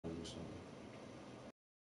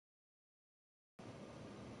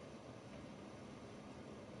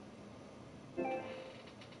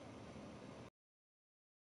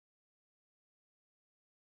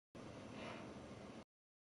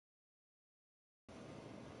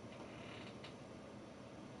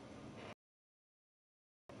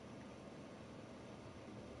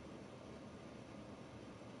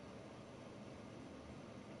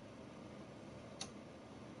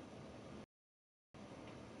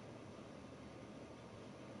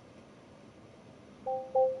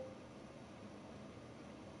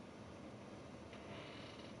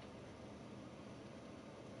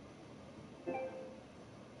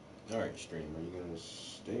Alright, stream, are you gonna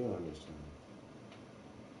stay on this time?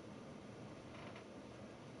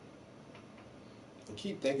 I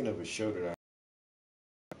keep thinking of a show that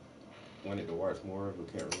I wanted to watch more of,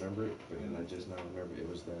 but can't remember it. But then I just now remember it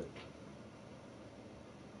was that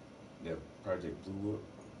Project Blue Up.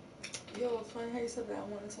 Yo, it's funny how you said that. I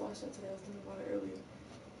wanted to watch that today. I was thinking about it earlier.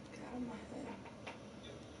 Get out of my head.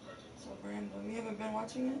 So random. You haven't been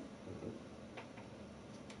watching it?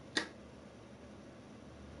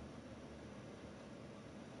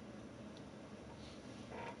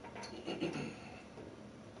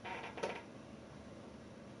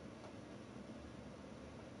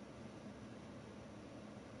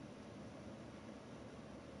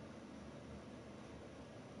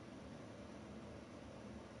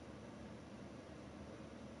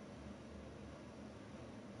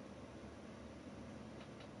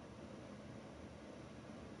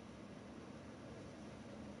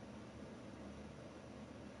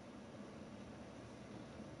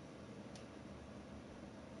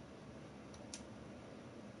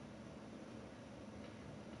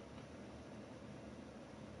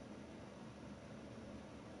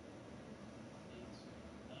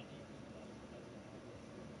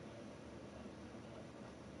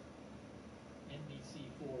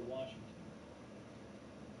 NBC4 Washington.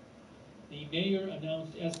 The mayor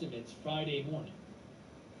announced estimates Friday morning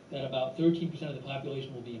that about 13% of the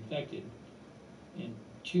population will be infected and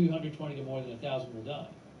 220 to more than 1,000 will die.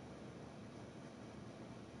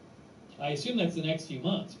 I assume that's the next few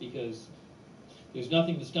months because there's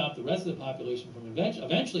nothing to stop the rest of the population from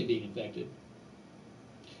eventually being infected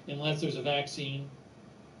unless there's a vaccine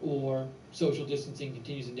or social distancing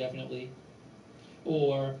continues indefinitely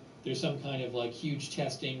or there's some kind of like huge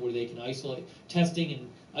testing where they can isolate, testing and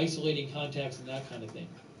isolating contacts and that kind of thing.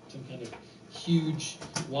 Some kind of huge,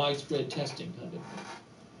 widespread testing kind of thing.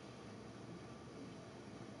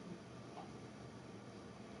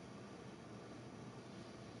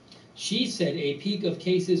 She said a peak of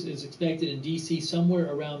cases is expected in D.C.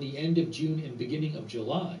 somewhere around the end of June and beginning of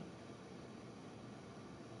July.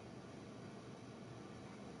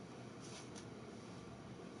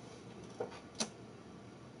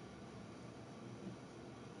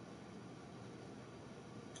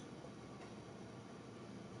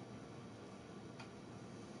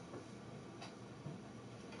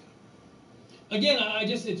 Again,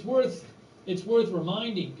 it's worth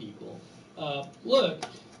reminding people. Look,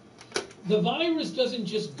 the virus doesn't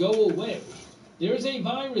just go away. There's a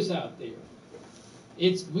virus out there.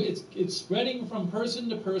 It's spreading from person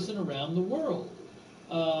to person around the world.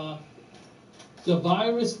 The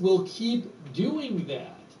virus will keep doing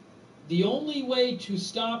that. The only way to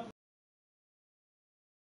stop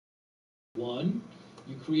one,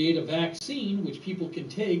 you create a vaccine which people can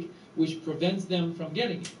take, which prevents them from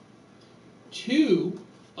getting it. Two,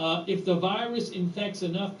 if the virus infects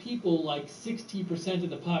enough people, like 60% of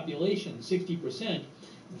the population, 60%,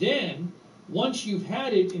 then once you've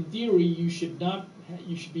had it, in theory, you should be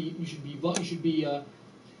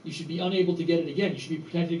unable to get it again. You should be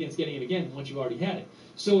protected against getting it again once you've already had it.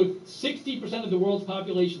 So if 60% of the world's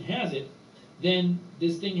population has it, then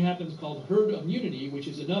this thing happens called herd immunity, which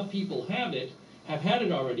is enough people have had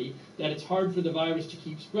it already, that it's hard for the virus to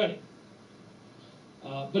keep spreading.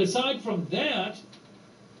 But aside from that,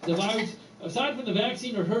 aside from the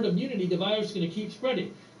vaccine or herd immunity, the virus is going to keep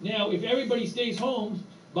spreading. Now, if everybody stays home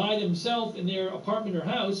by themselves in their apartment or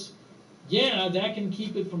house, yeah, that can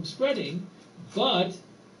keep it from spreading, but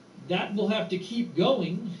that will have to keep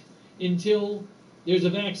going until there's a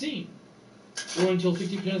vaccine or until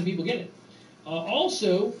 50% of the people get it.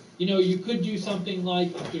 Also, you could do something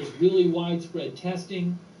like if there's really widespread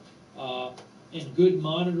testing and good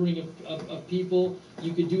monitoring of people,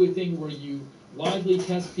 you could do a thing where you widely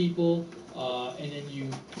test people and then you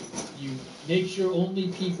make sure only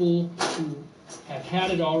people who have had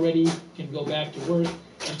it already can go back to work.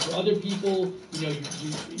 And for other people,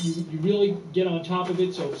 you really get on top of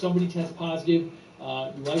it. So if somebody tests positive,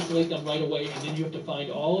 you isolate them right away, and then you have to find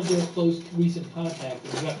all of their close recent contacts,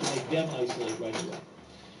 and you have to make them isolate right away.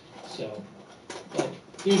 So, but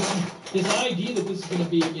there's this idea that this is going to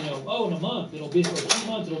be, in a month, or 2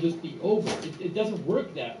 months, it'll just be over. It doesn't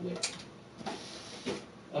work that way.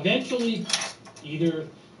 Eventually, in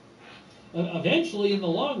the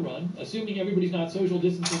long run, assuming everybody's not social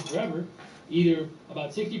distancing forever, either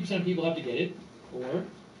about 60% of people have to get it, or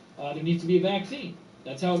there needs to be a vaccine.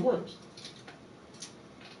 That's how it works.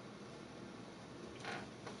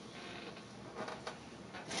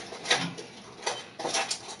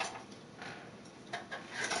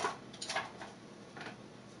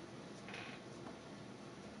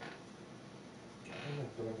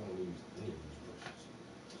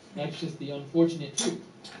 That's just the unfortunate truth.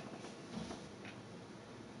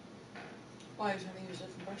 Why are you trying to use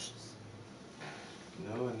different brushes?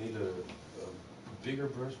 No, I need a bigger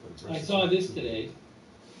brush. I saw this today.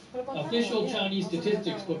 What about Official that one? Chinese I'll put that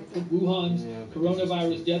statistics one put right Wuhan's Yeah, but coronavirus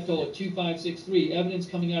this is death toll at 2,563. Evidence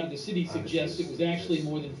coming out of the city suggests it was actually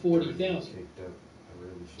more than 40,000.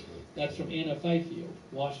 That's from Anna Fifield,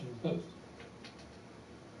 Washington Post.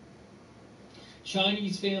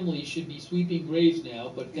 Chinese families should be sweeping graves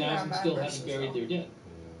now, but Yeah, thousands mad still brushes, haven't buried though. their dead.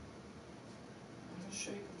 I'm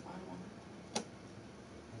sure you can find one.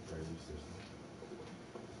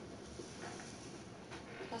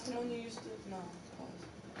 That's the one you used to. No, pause.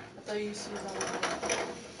 I thought you used to use that one.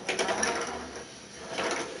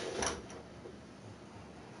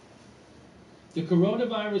 The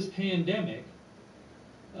coronavirus pandemic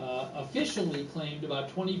officially claimed about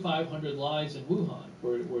 2,500 lives in Wuhan,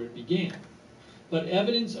 where it began. But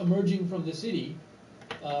evidence emerging from the city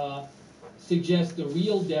suggests the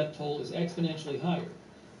real death toll is exponentially higher.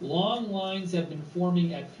 Long lines have been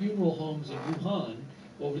forming at funeral homes in Wuhan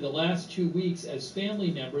over the last 2 weeks as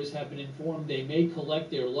family members have been informed they may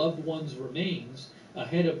collect their loved ones' remains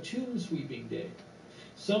ahead of tomb sweeping day.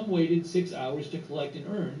 Some waited 6 hours to collect an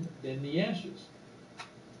urn, then the ashes.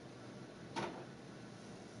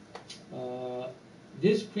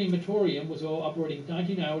 This crematorium was operating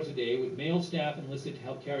 19 hours a day with male staff enlisted to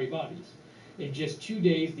help carry bodies. In just 2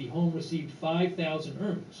 days, the home received 5,000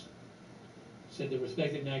 urns, said the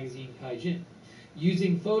respected magazine Kaijin.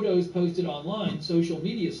 Using photos posted online, social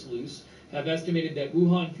media sleuths have estimated that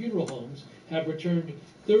Wuhan funeral homes have returned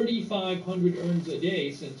 3,500 urns a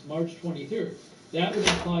day since March 23rd. That would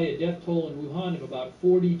imply a death toll in Wuhan of about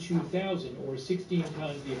 42,000, or 16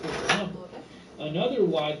 times the official number. Another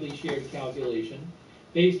widely shared calculation,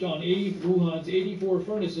 based on Wuhan's 84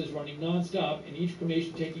 furnaces running nonstop and each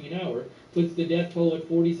cremation taking an hour, puts the death toll at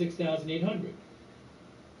 46,800.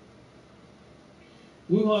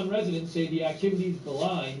 Wuhan residents say the activities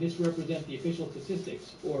belie misrepresent the official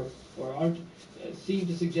statistics, or seem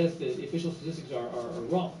to suggest that the official statistics are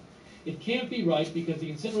wrong. It can't be right because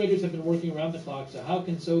the incinerators have been working around the clock, so how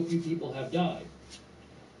can so few people have died?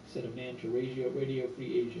 Said a man to Radio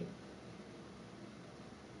Free Asia.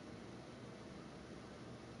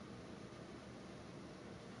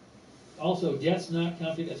 Also, deaths not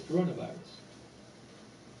counted as coronavirus.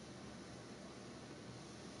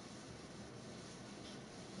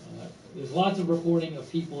 There's lots of reporting of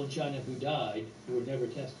people in China who died who were never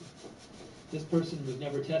tested. This person was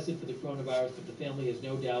never tested for the coronavirus, but the family has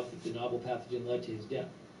no doubt that the novel pathogen led to his death.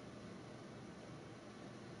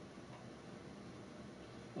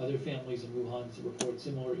 Other families in Wuhan report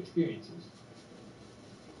similar experiences.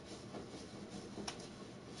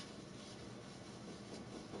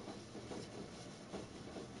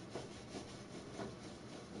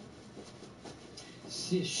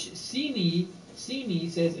 Sini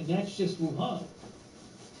says, and that's just Wuhan.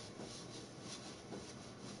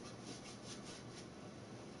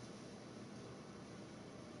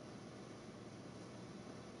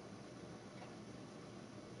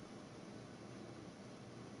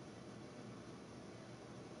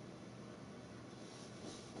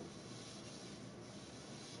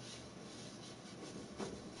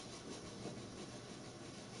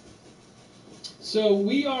 So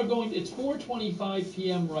we are going, it's 4:25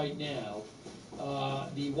 p.m. right now.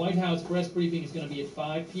 The White House press briefing is going to be at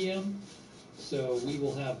 5 p.m., so we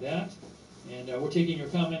will have that. And we're taking your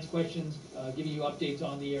comments, questions, giving you updates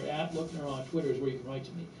on the air at Lookner on Twitter is where you can write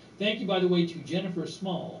to me. Thank you, by the way, to Jennifer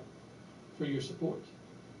Small for your support.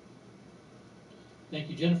 Thank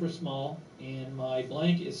you, Jennifer Small. And my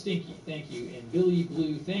blank is Stinky. Thank you. And Billy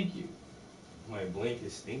Blue, thank you. My blank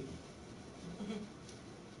is Stinky.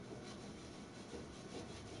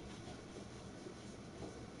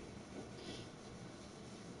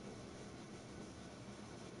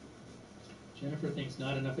 Jennifer thinks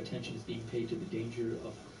not enough attention is being paid to the danger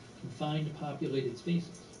of confined populated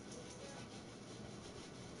spaces.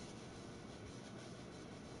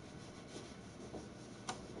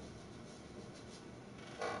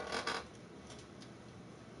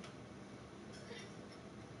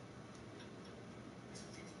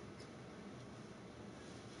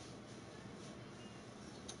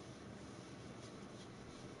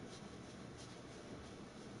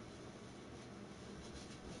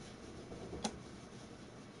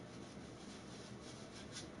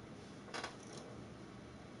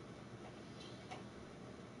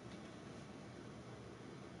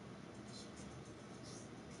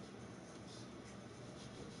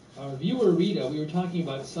 Our viewer Rita, we were talking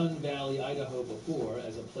about Sun Valley, Idaho before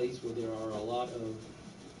as a place where there are a lot of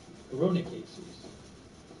corona cases.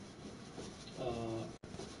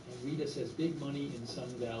 And Rita says big money in Sun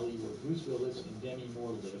Valley where Bruce Willis and Demi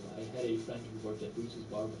Moore live. I had a friend who worked at Bruce's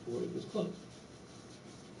bar before it was closed.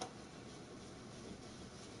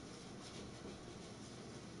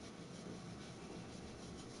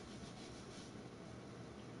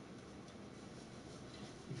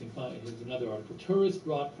 You can find, here's another article. Tourists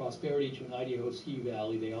brought prosperity to an Idaho ski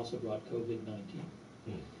valley. They also brought COVID-19.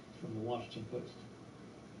 From the Washington Post.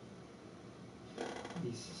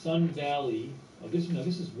 The Sun Valley, this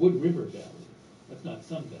is Wood River Valley. That's not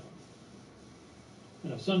Sun Valley.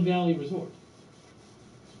 No, Sun Valley Resort.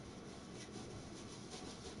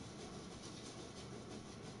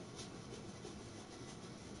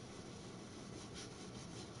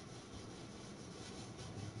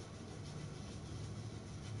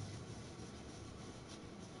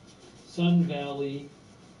 Sun Valley,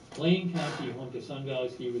 Blaine County, home to Sun Valley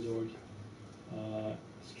Ski Resort,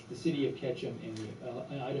 the city of Ketchum, and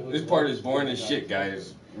the Idaho. This part is boring as shit,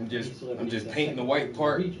 guys. I'm just painting the white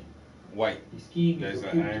part white. Skiing I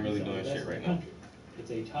ain't really doing shit right now.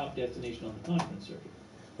 It's a top destination on the continent circuit.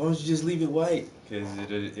 Why don't you just leave it white? Because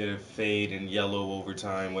it'll fade and yellow over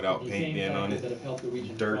time without paint being on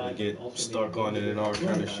it. Dirt will get stuck on it and all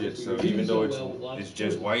kind of shit. So even though it's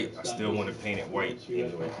just white, I still want to paint it white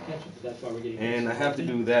anyway. And I have to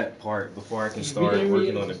do that part before I can start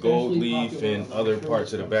working on the gold leaf and other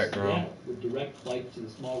parts of the background. With direct flights to the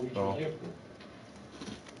small regional airport.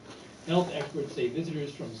 Health experts say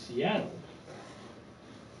visitors from Seattle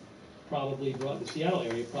the Seattle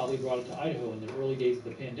area probably brought it to Idaho in the early days of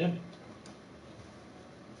the pandemic.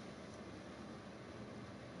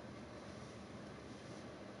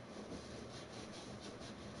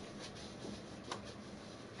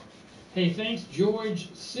 Hey, thanks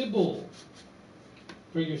George Sybil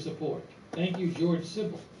for your support. Thank you, George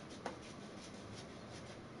Sybil.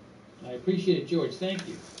 I appreciate it, George. Thank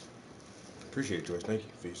you. Appreciate it, George. Thank you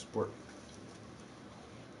for your support.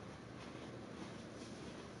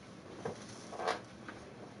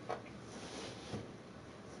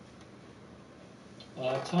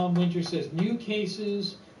 Tom Winter says, new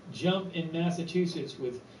cases jump in Massachusetts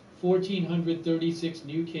with 1,436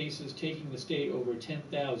 new cases taking the state over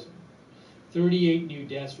 10,000. 38 new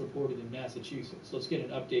deaths reported in Massachusetts. Let's get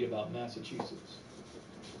an update about Massachusetts.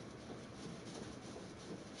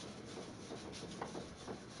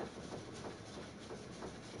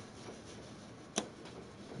 Not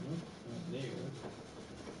there.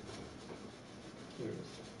 There it is.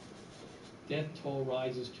 Death toll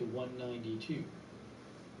rises to 192.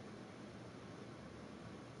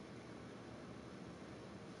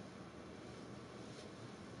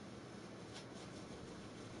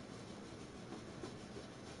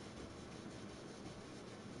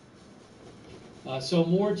 So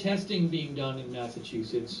more testing being done in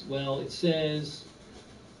Massachusetts. Well, it says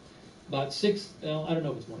about I don't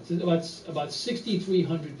know if it's more. It says about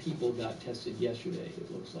 6,300 people got tested yesterday.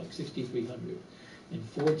 It looks like 6,300, and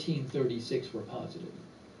 1,436 were positive.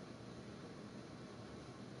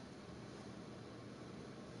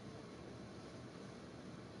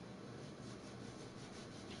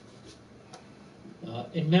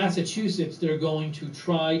 In Massachusetts, they're going to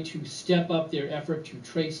try to step up their effort to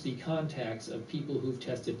trace the contacts of people who've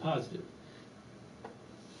tested positive.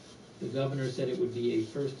 The governor said it would be a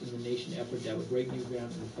first-in-the-nation effort that would break new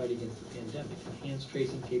ground in the fight against the pandemic. Enhanced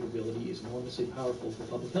tracing capability is enormously powerful for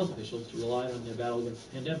public health officials to rely on their battle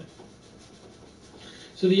against the pandemic.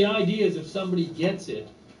 So the idea is if somebody gets it,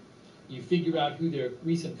 you figure out who their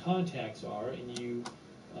recent contacts are, and you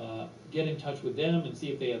get in touch with them and see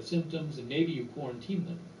if they have symptoms, and maybe you quarantine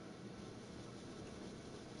them.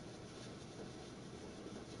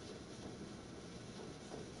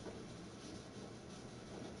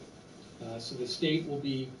 So the state will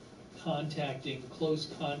be contacting close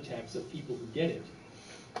contacts of people who get it,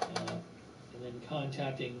 and then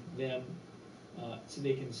contacting them so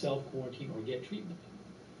they can self-quarantine or get treatment.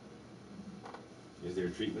 Is there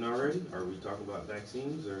treatment already? Are we talking about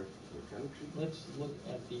vaccines or what kind of treatment? Let's look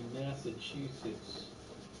at the Massachusetts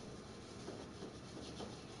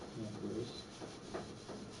numbers.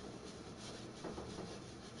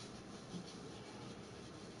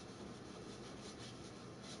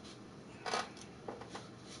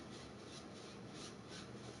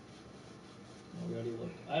 Already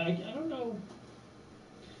looked. I don't know.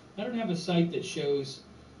 I don't have a site that shows,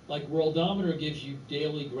 like Worldometer gives you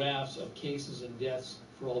daily graphs of cases and deaths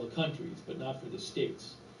for all the countries, but not for the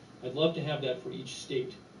states. I'd love to have that for each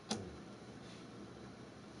state.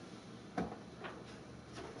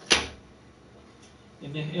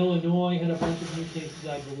 And then Illinois had a bunch of new cases,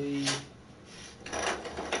 I believe.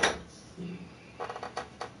 Let's see.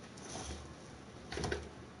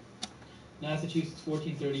 Massachusetts,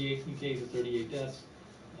 1438 new cases, 38 deaths.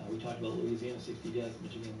 We talked about Louisiana, 60 deaths,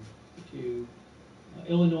 Michigan, 52.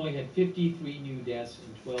 Illinois had 53 new deaths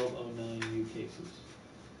and 1209 new cases.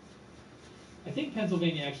 I think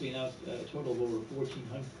Pennsylvania actually announced a total of over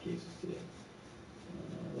 1,400 cases today.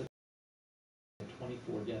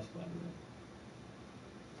 24 deaths, by the way.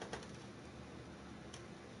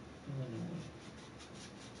 Illinois.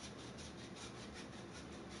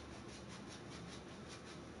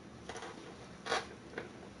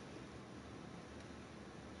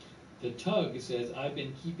 The Tug says, I've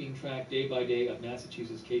been keeping track day by day of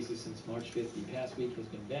Massachusetts cases since March 5th. The past week has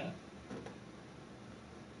been bad.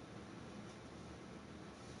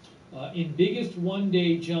 In biggest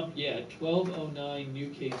one-day jump yet, 1,209 new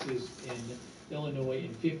cases in Illinois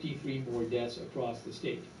and 53 more deaths across the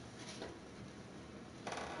state.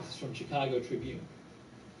 This is from Chicago Tribune.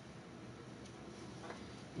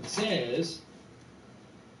 It says,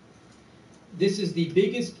 this is the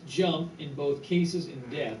biggest jump in both cases and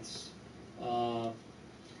deaths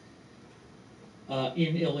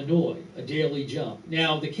in Illinois, a daily jump.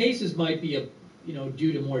 Now, the cases might be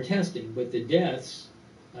due to more testing, but the deaths,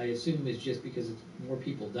 I assume, is just because it's more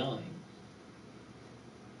people dying.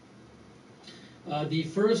 The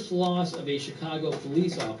first loss of a Chicago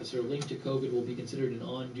police officer linked to COVID will be considered an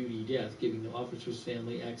on-duty death, giving the officer's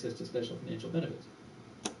family access to special financial benefits.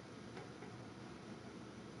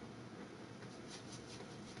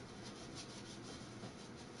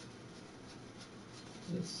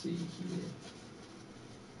 Let's see here.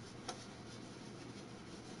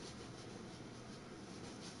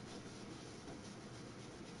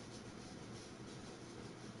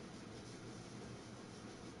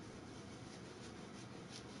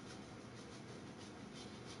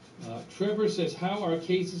 Trevor says, how are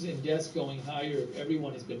cases and deaths going higher if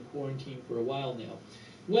everyone has been quarantined for a while now?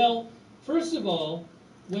 Well, first of all,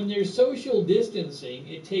 when there's social distancing,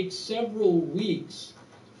 it takes several weeks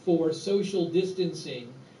for social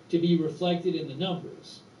distancing to be reflected in the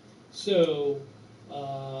numbers. So,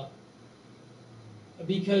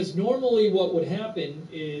 because normally what would happen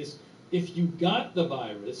is if you got the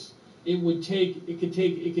virus, it could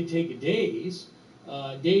take days.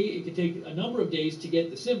 It could take a number of days to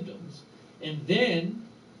get the symptoms, and then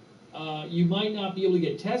you might not be able to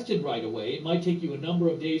get tested right away. It might take you a number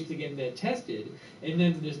of days to get that tested, and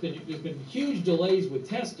then there's been huge delays with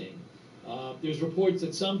testing. There's reports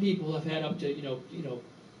that some people have had up to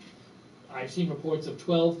I've seen reports of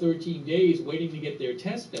 12, 13 days waiting to get their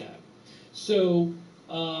test back. So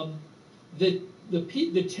the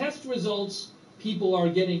test results people are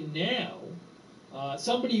getting now.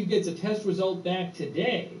 Somebody who gets a test result back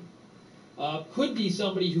today could be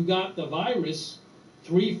somebody who got the virus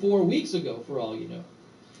 3-4 weeks ago, for all you know.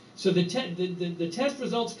 So the test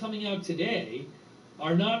results coming out today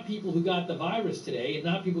are not people who got the virus today and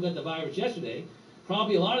not people who got the virus yesterday.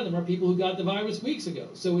 Probably a lot of them are people who got the virus weeks ago.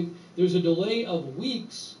 So there's a delay of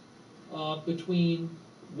weeks between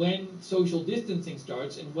when social distancing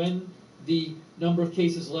starts and when the number of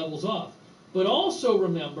cases levels off. But also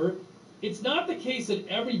remember, it's not the case that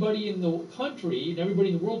everybody in the country and everybody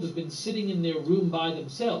in the world has been sitting in their room by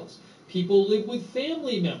themselves. People live with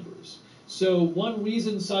family members. So one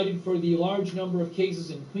reason cited for the large number of cases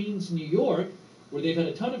in Queens, New York, where they've had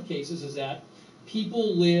a ton of cases, is that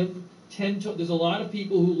people there's a lot of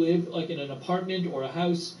people who live like in an apartment or a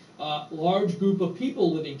house, large group of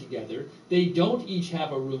people living together. They don't each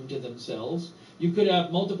have a room to themselves. You could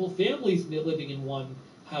have multiple families living in one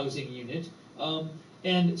housing unit.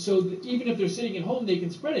 And so even if they're sitting at home, they can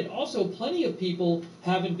spread it. Also, plenty of people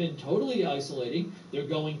haven't been totally isolating. They're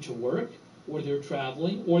going to work, or they're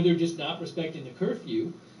traveling, or they're just not respecting the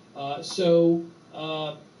curfew.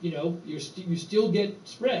 You still get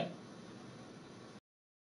spread.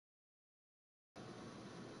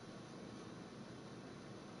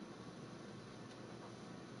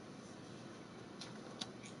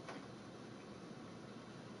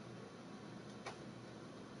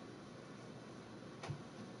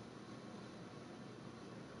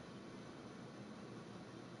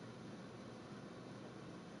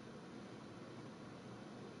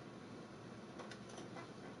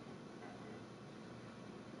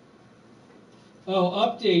 Oh,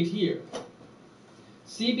 update here.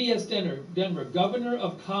 CBS Denver, Governor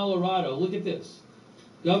of Colorado, look at this.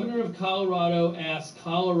 Governor of Colorado asks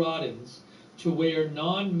Coloradans to wear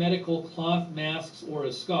non-medical cloth masks or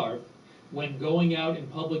a scarf when going out in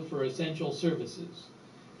public for essential services.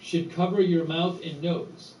 Should cover your mouth and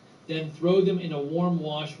nose, then throw them in a warm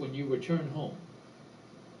wash when you return home.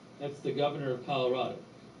 That's the Governor of Colorado.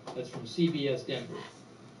 That's from CBS Denver.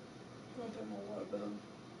 I'm gonna pay my water bill.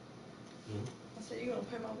 I said, you're gonna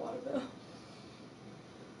pay my water bill.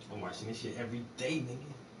 I'm watching this shit every day,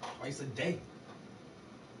 nigga. Twice a day.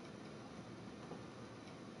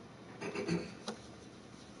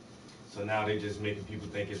 So now they just making people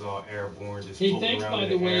think it's all airborne, just floating thanks, around by in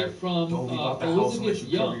the the way, air. from Don't leave out the house unless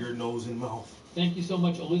Elizabeth you cover Young. your nose and mouth. Thank you so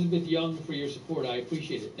much, Elizabeth Young, for your support. I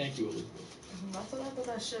appreciate it. Thank you, Elizabeth. I thought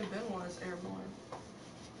that shit been was airborne.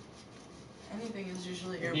 Anything is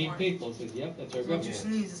usually airborne. Remain faithful says, yep, that's our Once government. you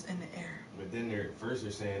sneeze, it's in the air. But then first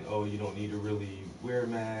they're saying, oh, you don't need to really wear a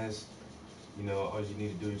mask. You know, all you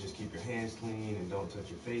need to do is just keep your hands clean and don't touch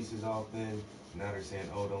your face as often. Now they're saying,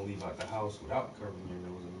 oh, don't leave out the house without covering your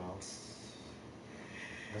nose and mouth.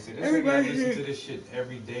 I say, that's why you gotta listen to this shit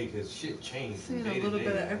every day, because shit changes from day to day. A little bit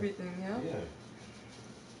of everything, yeah? Yeah.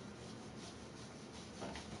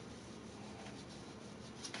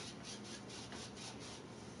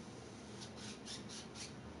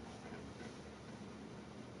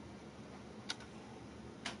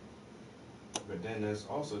 But then that's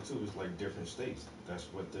also too, it's like different states. That's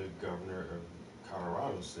what the governor of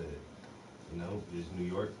Colorado said. You know, is New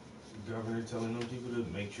York governor telling them people to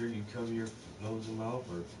make sure you cover your nose and mouth,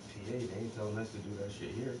 or PA, they ain't telling us to do that shit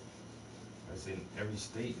here. I said every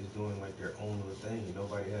state is doing like their own little thing, and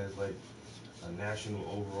nobody has like a national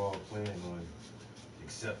overall plan on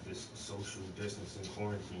except this social distancing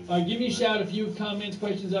quarantine. Give me a shout if you have comments,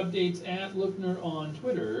 questions, updates at Lookner on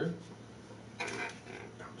Twitter.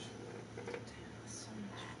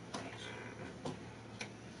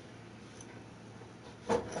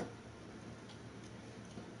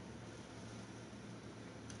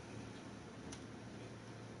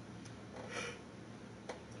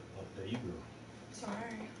 There you go. Sorry.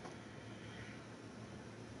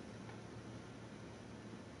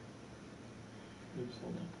 Oops,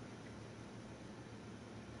 hold on.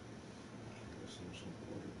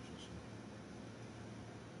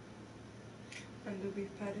 And do beef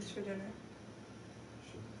patties for dinner.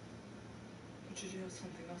 Sure. Or did you have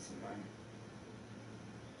something else in mind?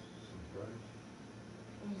 Right.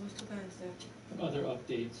 Oh, let's do that instead. Other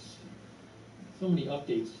updates. So many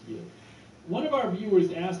updates to give. One of our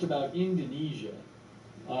viewers asked about Indonesia.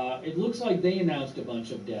 It looks like they announced a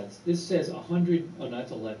bunch of deaths. This says 100, oh no,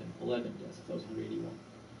 that's 11. 11 deaths. I thought it was 181.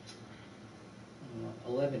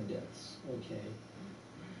 11 deaths, okay.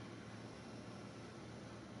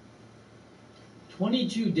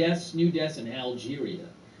 22 deaths, new deaths in Algeria.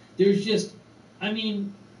 There's just, I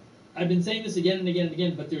mean, I've been saying this again and again and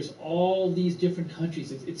again, but there's all these different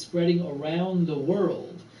countries. It's spreading around the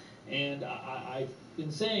world. And I've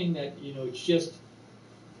been saying that, you know, it's just,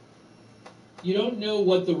 you don't know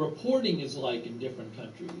what the reporting is like in different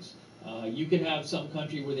countries. You could have some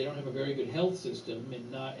country where they don't have a very good health system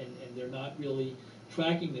and they're not really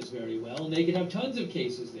tracking this very well, and they could have tons of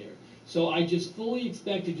cases there. So I just fully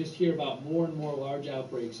expect to just hear about more and more large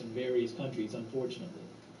outbreaks in various countries, unfortunately.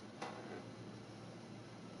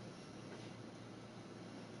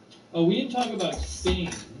 Oh, we didn't talk about Spain.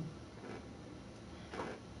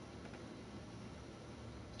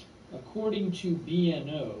 According to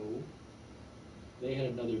BNO, they had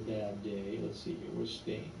another bad day. Let's see here. Where's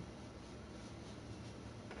Spain?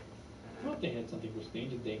 I thought they had something for Spain.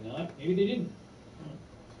 Did they not? Maybe they didn't. Oh.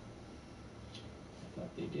 I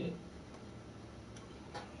thought they did.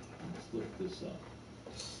 Let's look this up.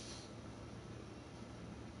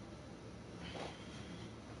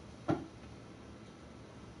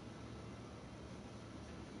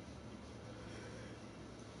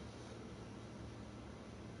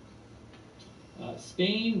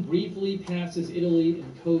 Spain briefly passes Italy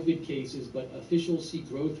in COVID cases, but officials see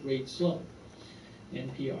growth rate slow.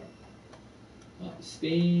 NPR.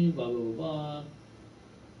 Spain, blah, blah, blah.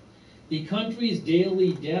 The country's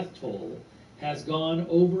daily death toll has gone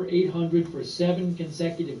over 800 for 7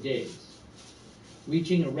 consecutive days,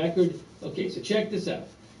 reaching a record. Okay, so check this out.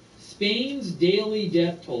 Spain's daily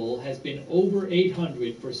death toll has been over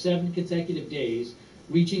 800 for 7 consecutive days,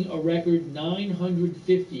 reaching a record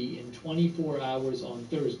 950 in 24 hours on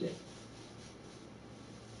Thursday.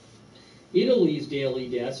 Italy's daily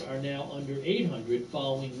deaths are now under 800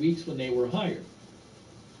 following weeks when they were higher.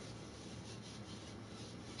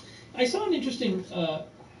 I saw an interesting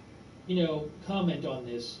comment on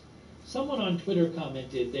this. Someone on Twitter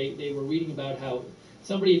commented, they were reading about how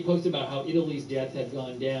somebody had posted about how Italy's death had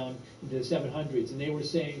gone down into the 700s, and they were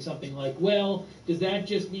saying something like, well, does that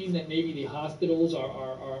just mean that maybe the hospitals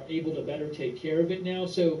are able to better take care of it now?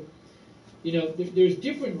 So, you know, there's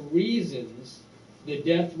different reasons the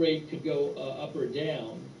death rate could go up or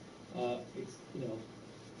down. It's, you know,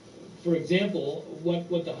 for example,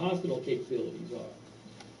 what the hospital capabilities are.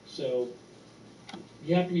 So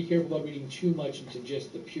you have to be careful about reading too much into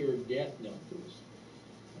just the pure death numbers.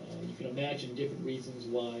 You can imagine different reasons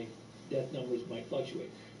why death numbers might fluctuate.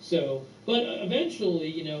 So, but eventually,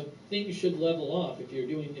 you know, things should level off if you're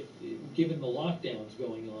doing, given the lockdowns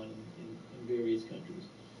going on in various countries.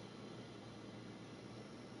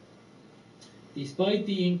 Despite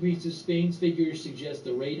the increases, Spain's figures suggest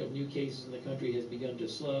the rate of new cases in the country has begun to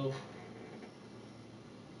slow.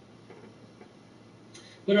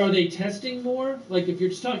 But are they testing more? Like, if you're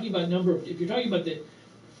just talking about number of, if you're talking about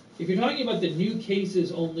the new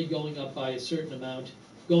cases only going up by a certain amount,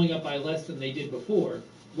 going up by less than they did before,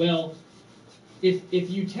 well, if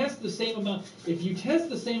you test the same amount,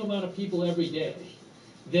 of people every day,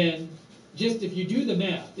 then just if you do the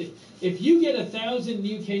math, if you get 1,000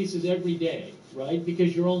 new cases every day, right,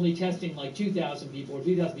 because you're only testing like 2,000 people or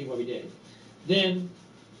 3,000 people every day, then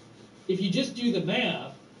if you just do the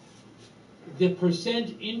math, the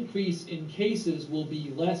percent increase in cases will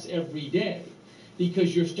be less every day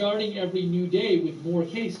because you're starting every new day with more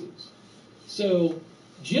cases. So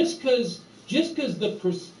just because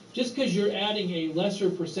you're adding a lesser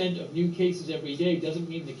percent of new cases every day doesn't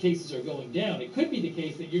mean the cases are going down. It could be the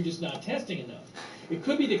case that you're just not testing enough. It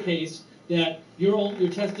could be the case that you're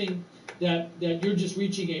testing that you're just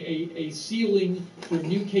reaching a ceiling for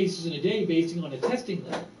new cases in a day based on a testing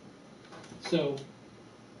level. So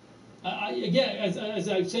again, as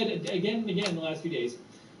I've said again and again in the last few days,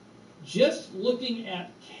 just looking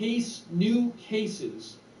at new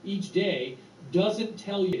cases each day doesn't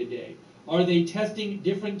tell you today. Are they testing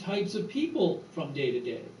different types of people from day to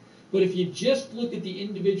day? But if you just look at the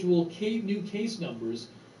individual new case numbers,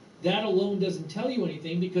 that alone doesn't tell you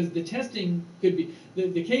anything because the testing could be,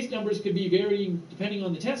 the case numbers could be varying depending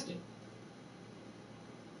on the testing.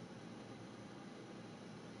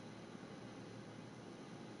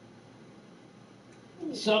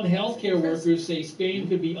 Some healthcare workers say Spain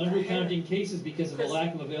could be undercounting cases because of a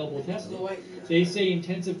lack of available testing. They say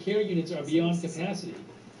intensive care units are beyond capacity,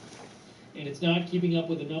 and it's not keeping up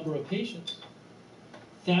with the number of patients.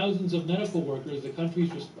 Thousands of medical workers,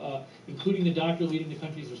 including the doctor leading the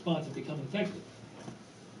country's response, have become infected.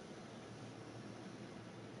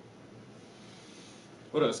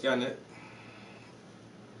 What up, Skynet?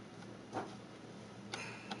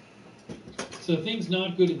 So things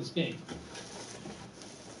not good in Spain.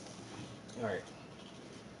 All right.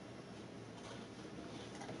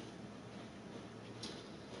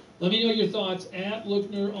 Let me know your thoughts at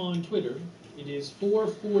Lookner on Twitter. It is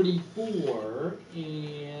 4:44,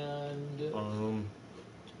 and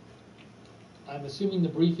I'm assuming the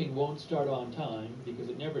briefing won't start on time because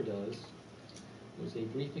it never does. There's a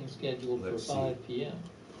briefing scheduled for 5 p.m.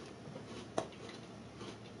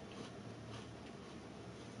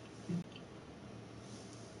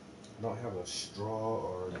 I don't have a straw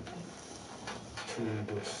or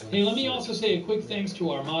tube or something. Hey, let me also say a quick thanks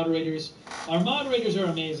to our moderators. Our moderators are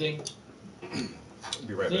amazing.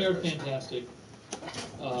 Be right back. They are fantastic.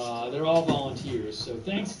 They're all volunteers, so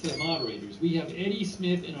thanks to the moderators. We have Eddie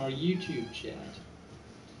Smith in our YouTube chat.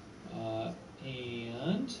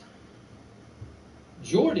 And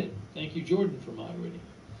Jordan. Thank you, Jordan, for moderating.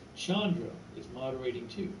 Chandra is moderating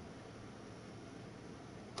too.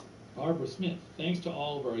 Barbara Smith. Thanks to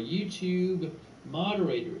all of our YouTube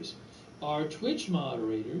moderators. Our Twitch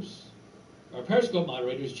moderators, our Periscope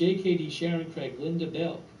moderators, JKD, Sharon Craig, Linda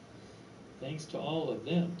Bell. Thanks to all of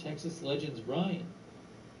them. Texas Legends Brian.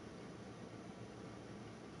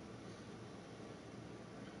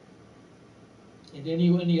 And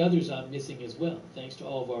any others I'm missing as well. Thanks to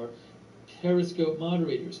all of our Periscope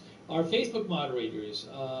moderators. Our Facebook moderators,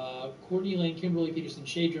 Courtney Lane, Kimberly Peterson,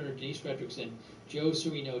 Shay Turner, Denise Fredrickson, Joe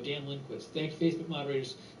Serino, Dan Lindquist. Thank you, Facebook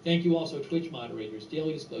moderators. Thank you also, Twitch moderators,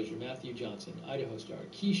 Daily Disclosure, Matthew Johnson, Idaho Star,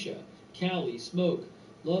 Keisha, Callie, Smoke,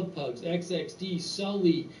 Love Pugs, XXD,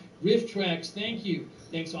 Sully, Rift Tracks, thank you.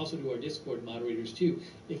 Thanks also to our Discord moderators, too.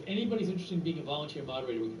 If anybody's interested in being a volunteer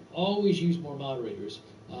moderator, we can always use more moderators.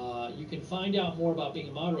 You can find out more about being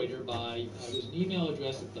a moderator by, there's an email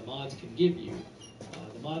address that the mods can give you.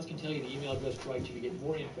 The mods can tell you the email address to write to get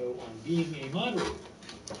more info on being a moderator.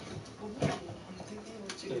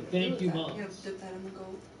 So thank you, mods. You have to dip that in the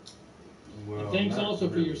goat. Well, and thanks also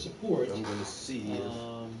for your support. I'm going to see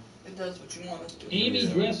it does what you want us to do. Amy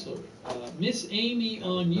Dressler, Miss Amy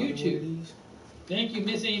on YouTube. Thank you,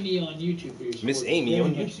 Miss Amy on YouTube, for your support. Miss Amy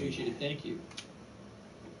on YouTube. Very much appreciated. Thank you.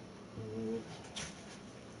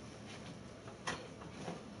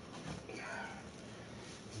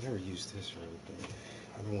 I've never used this or anything.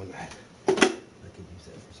 I don't want that. I could use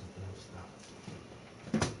that for something else now.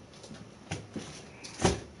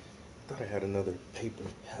 I thought I had another paper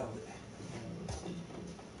palette.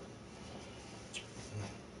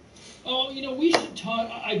 Oh, we should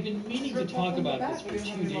talk. I've been meaning to talk about this for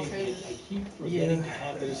 2 days. I keep forgetting to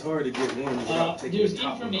talk about it. It's hard to get one without taking there's the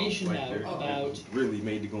top one off. information Like out they're about really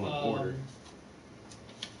made to go in order.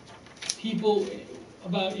 People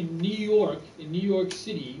about in New York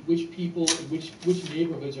City, which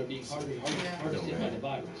neighborhoods are being hardest hit by the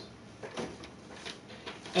virus.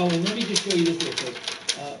 Oh, and let me just show you this real quick.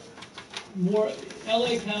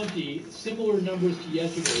 LA County, similar numbers to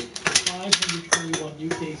yesterday, 521 new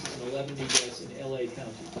cases and 11 new deaths in LA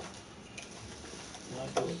County.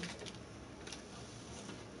 Not good.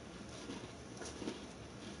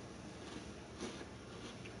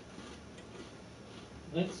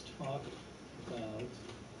 Let's talk about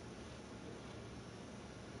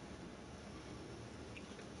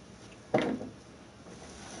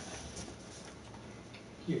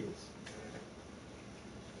here it is.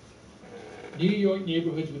 New York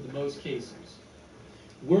neighborhoods with the most cases.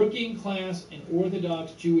 Working class and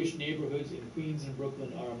Orthodox Jewish neighborhoods in Queens and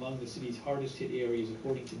Brooklyn are among the city's hardest hit areas,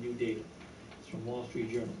 according to new data. It's from Wall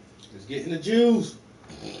Street Journal. It's getting the Jews.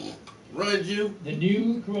 Run, Jew. The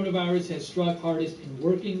new coronavirus has struck hardest in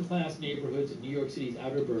working class neighborhoods in New York City's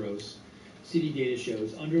outer boroughs. City data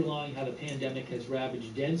shows, underlying how the pandemic has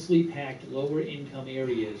ravaged densely packed lower income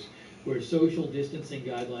areas where social distancing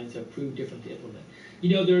guidelines have proved different to implement.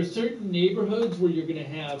 There are certain neighborhoods where you're going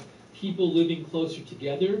to have people living closer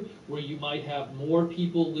together, where you might have more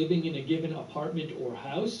people living in a given apartment or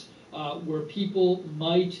house, where people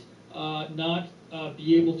might not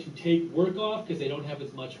be able to take work off because they don't have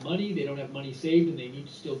as much money, they don't have money saved, and they need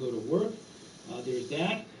to still go to work. There's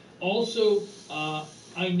that. Also,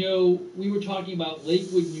 I know we were talking about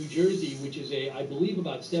Lakewood, New Jersey, which is I believe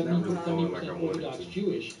about 70% Orthodox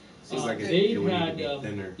Jewish. They've had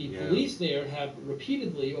the police there have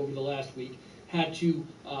repeatedly over the last week had to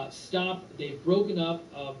stop. They've broken up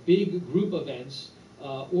big group events,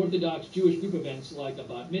 Orthodox Jewish group events like a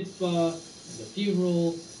bat mitzvah and a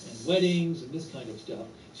funeral and weddings and this kind of stuff.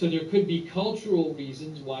 So there could be cultural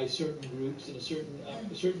reasons why certain groups in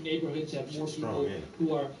certain neighborhoods have more people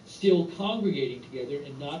who are still congregating together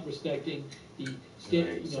and not respecting the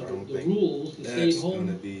the rules, the stay-home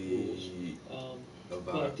rules.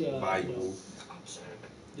 Bible.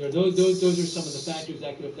 Those are some of the factors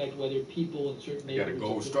that could affect whether people in certain neighborhoods. Got a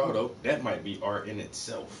gold straw though. That might be art in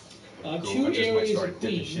itself. 2 areas of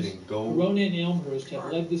Queens, Corona and Elmhurst, have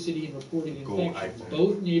led the city in reporting infections.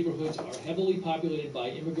 Both neighborhoods are heavily populated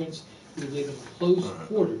by immigrants who live in close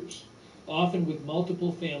quarters, often with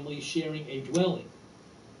multiple families sharing a dwelling.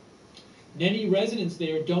 Many residents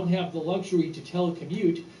there don't have the luxury to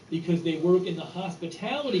telecommute because they work in the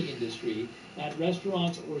hospitality industry at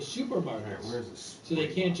restaurants or supermarkets. So they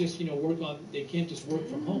can't just work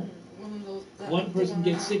from home. One person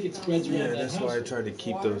gets sick, it spreads around that house. Yeah, that's why I tried to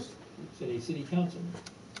keep those. Said a city councilman.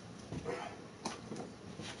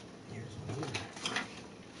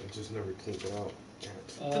 I just never take it out.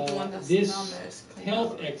 This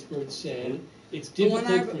health expert said it's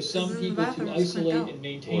difficult for some people to isolate and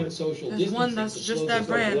maintain social distancing. There's one that's just that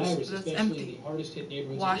brand that's empty, the hardest hit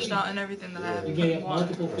neighborhoods. Washed out and everything that I have. You may have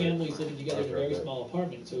multiple families living together in a very small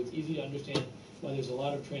apartment, so it's easy to understand why there's a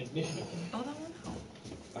lot of transmission. Oh, that one?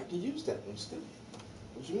 I can use that one still.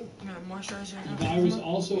 What you mean? The virus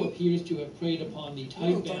also appears to have preyed upon the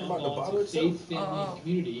tight bonds of faith, family, and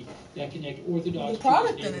community that connect Orthodox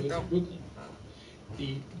Jewish neighborhoods in Brooklyn.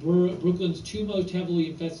 Brooklyn's 2 most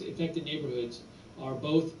heavily affected neighborhoods are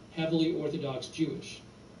both heavily Orthodox Jewish.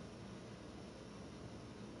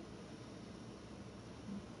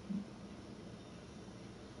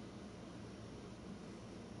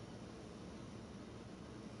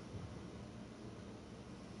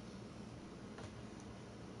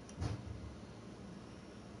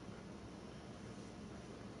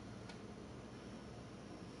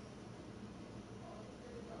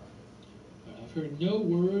 I've heard no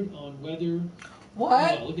word on whether.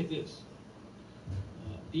 What? Oh, look at this.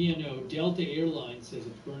 BNO Delta Airlines says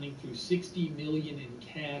it's burning through $60 million in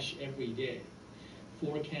cash every day.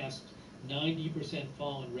 Forecast 90%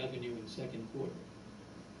 fall in revenue in second quarter.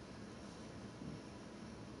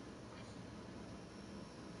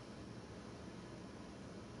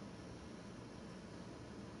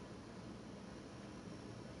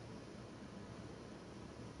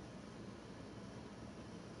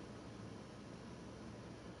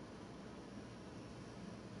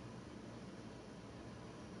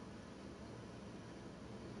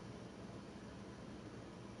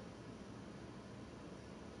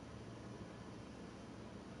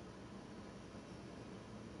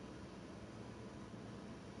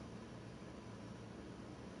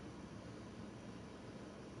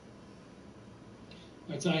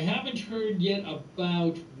 Right, so I haven't heard yet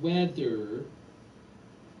about whether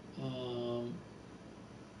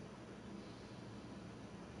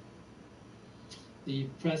the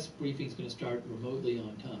press briefing is going to start remotely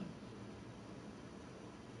on time.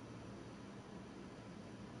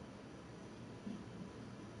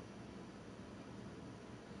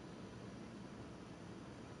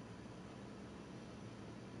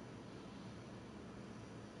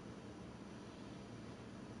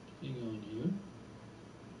 Hang on here.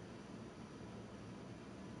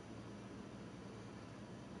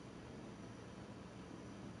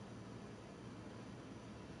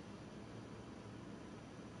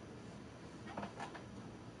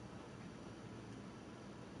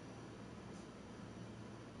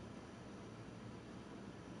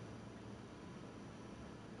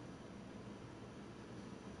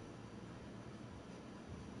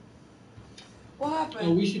 What happened?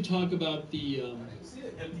 Oh, we should talk about the See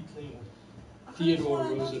an empty clean one. Theodore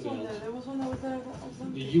Roosevelt, There was one that was there. That was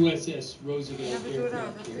empty. the USS Roosevelt Never threw it out.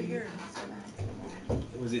 aircraft That's carrier. here.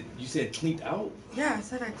 Was it? You said cleaned out? Yeah, I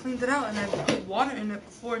said I cleaned it out and I put water in it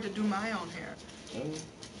before to do my own hair. Oh.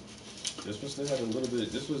 This one still had a little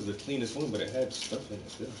bit. This was the cleanest one, but it had stuff in it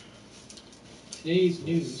still. Today's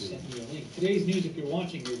news sent me a link. Today's news, if you're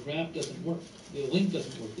watching, your graph doesn't work. The link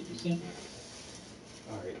doesn't work that you sent me.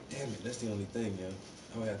 Alright, damn it, that's the only thing, yo.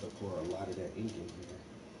 I would have to pour a lot of that ink in here.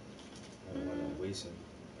 I don't want to waste a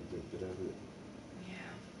good bit of it. Yeah.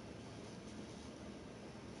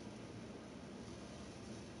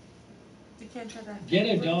 You can't try that. Get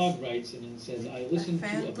a Dog writes in and says, I listened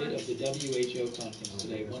to a bit of the WHO conference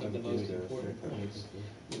today. One of the most important points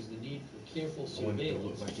was the need for careful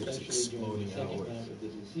surveillance, especially during the second round of the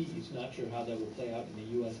disease. Not sure how that will play out in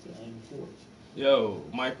the U.S., but I'm for it. Yo,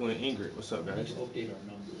 Michael and Ingrid, what's up, We need guys? to update our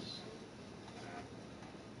numbers.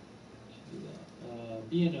 Should do that.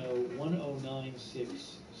 BNO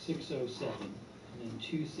 1096 607 and then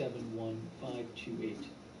 271 528.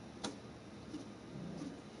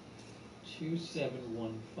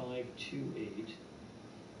 271 528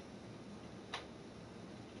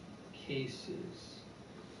 cases,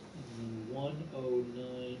 and then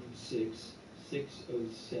 1096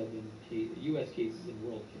 607 U.S. cases and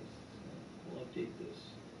world cases. We'll update this.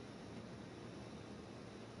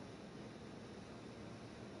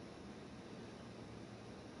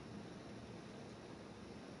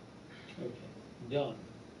 Okay, done.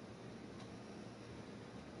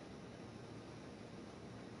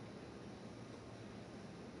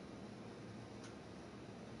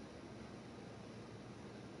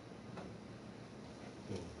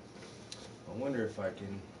 I wonder if I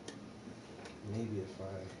can, maybe if I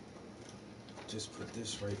just put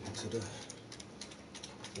this right into the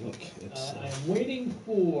ink. I'm waiting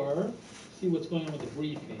for, see what's going on with the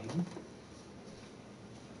briefing.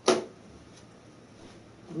 Oops,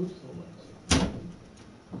 hold on a second.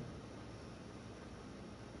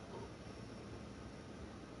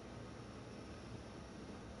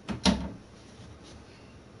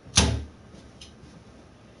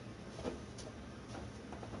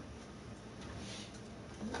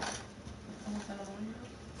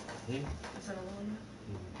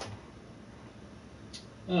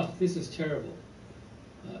 Oh, this is terrible.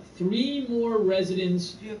 3 more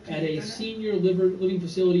residents at a senior living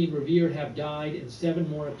facility in Revere have died, and 7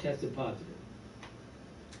 more have tested positive.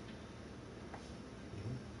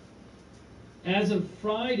 As of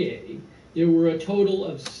Friday, there were a total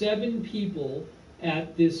of 7 people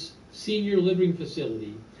at this senior living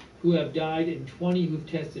facility who have died and 20 who've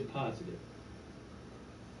tested positive.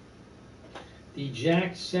 The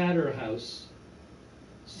Jack Satter House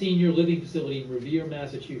Senior Living Facility in Revere,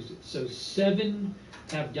 Massachusetts. So 7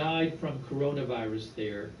 have died from coronavirus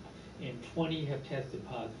there, and 20 have tested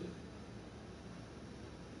positive.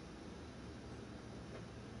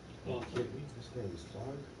 Well,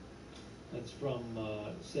 that's from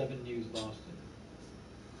 7 News Boston.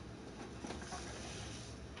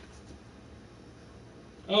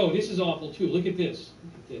 Oh, this is awful too. Look at this.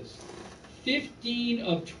 Look at this. 15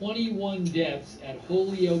 of 21 deaths at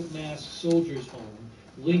Holyoke, Mass. Soldiers' Home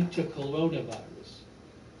linked to coronavirus.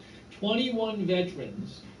 21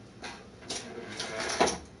 veterans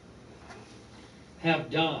have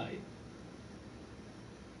died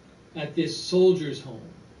at this soldiers' home,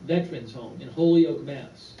 veterans' home in Holyoke,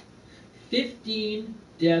 Mass. 15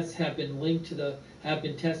 deaths have been linked to have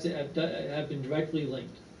been directly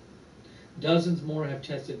linked. Dozens more have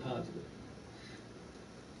tested positive.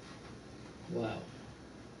 Wow.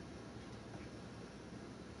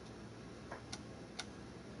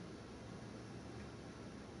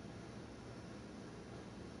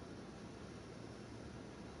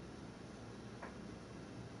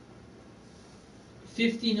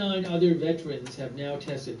 59 other veterans have now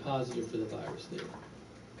tested positive for the virus there.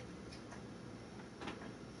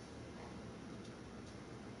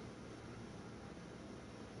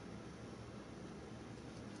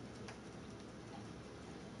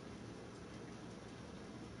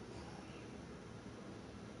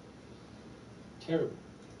 Terrible.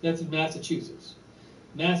 That's in Massachusetts.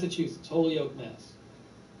 Massachusetts, Holyoke, Mass.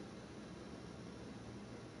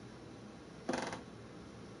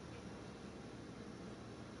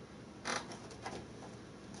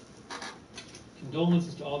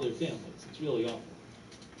 Condolences to all their families. It's really awful.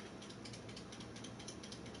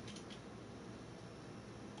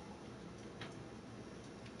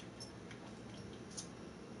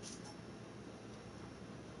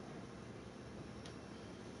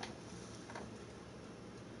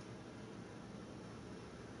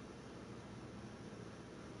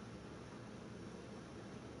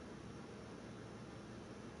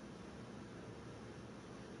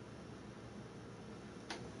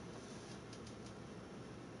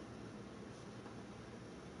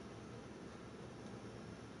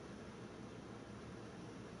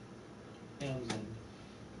 Townsend,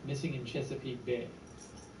 missing in Chesapeake Bay.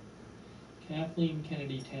 Kathleen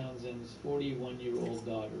Kennedy Townsend's 41-year-old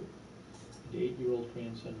daughter and 8-year-old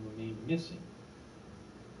grandson remain missing.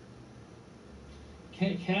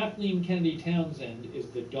 Kathleen Kennedy Townsend is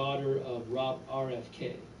the daughter of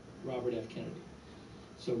RFK, Robert F. Kennedy.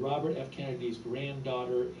 So Robert F. Kennedy's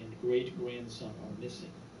granddaughter and great-grandson are missing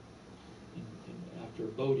after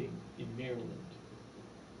boating in Maryland.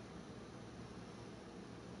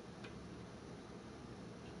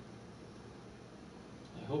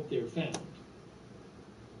 I hope they're found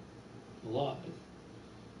alive.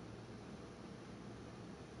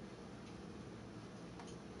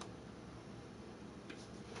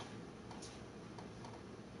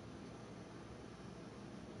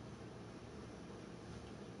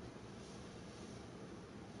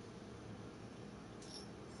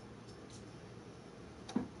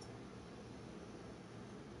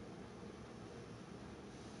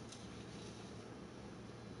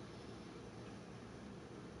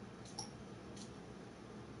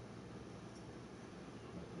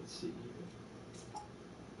 Let's see here.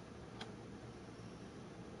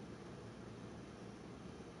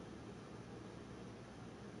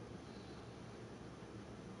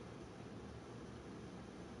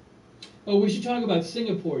 Oh, we should talk about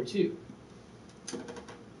Singapore too.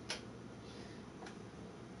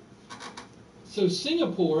 So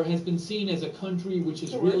Singapore has been seen as a country which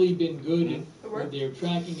has really been good with their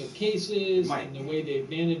tracking of cases and the way they've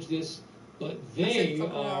managed this, but they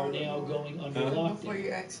are now going under lockdown. Before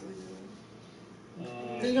you actually do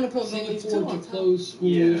it. You're gonna put Singapore to close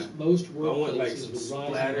schools, most workplaces like some with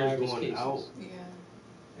rising virus going cases. out.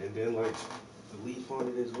 Yeah. And then like the leaf on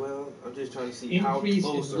it as well. I'm just trying to see Increase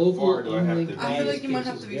how close in or far local do I have to be. I feel like you might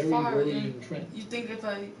have to be very far. worrying trend. You think if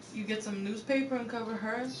you get some newspaper and cover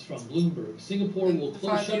her? This is from Bloomberg. Singapore will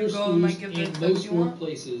shutter and schools might give the and effect most you want?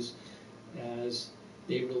 workplaces as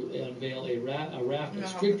they will unveil a raft of No,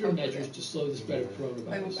 stricter okay. measures to slow the spread of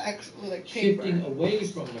coronavirus. Like paper. Shifting away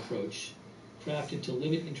from an approach crafted to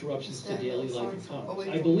limit interruptions to daily life and commerce. away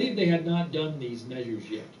I from believe they had not done these measures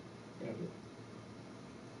yet, ever.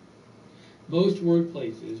 Most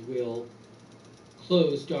workplaces will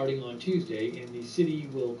close starting on Tuesday, and the city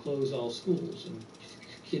will close all schools, and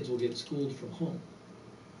kids will get schooled from home.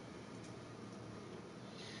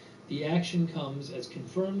 The action comes as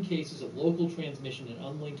confirmed cases of local transmission and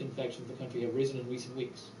unlinked infections in the country have risen in recent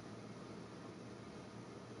weeks.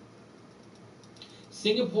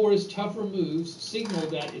 Singapore's tougher moves signal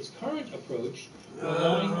that its current approach,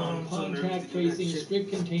 relying on contact tracing, strict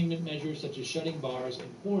containment measures such as shutting bars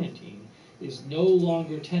and quarantine, is no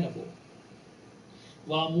longer tenable.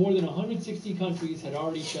 While more than 160 countries had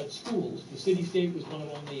already shut schools, the city-state was one of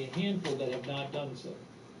only a handful that have not done so,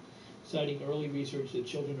 citing early research that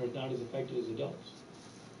children are not as affected as adults.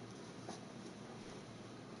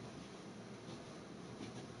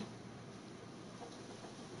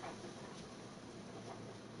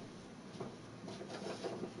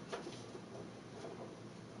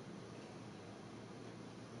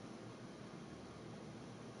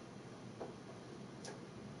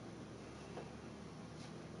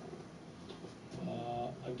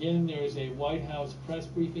 Again, there is a White House press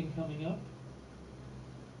briefing coming up.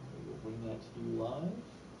 We will bring that to you live.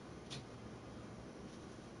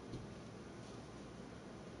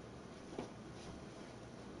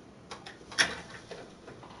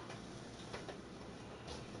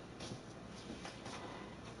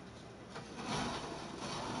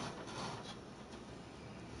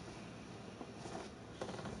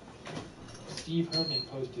 Steve Herman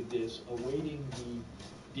posted this, awaiting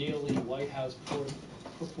the daily White House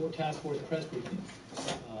Task Force press briefing.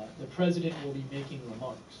 The president will be making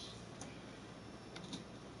remarks.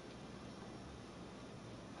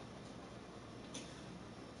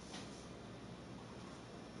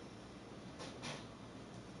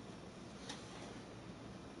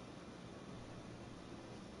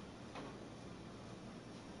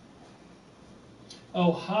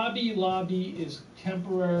 Oh, Hobby Lobby is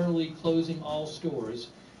temporarily closing all stores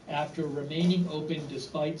after remaining open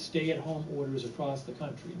despite stay-at-home orders across the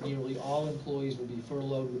country. Nearly all employees will be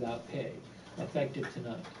furloughed without pay, effective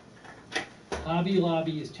tonight. Hobby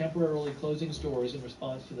Lobby is temporarily closing stores in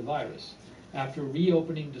response to the virus after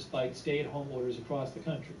reopening despite stay-at-home orders across the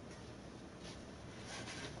country.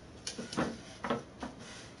 I'd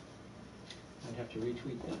have to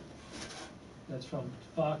retweet that. That's from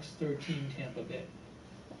Fox 13 Tampa Bay.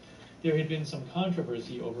 There had been some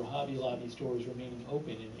controversy over Hobby Lobby stores remaining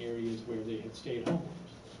open in areas where they had stay-at-home orders.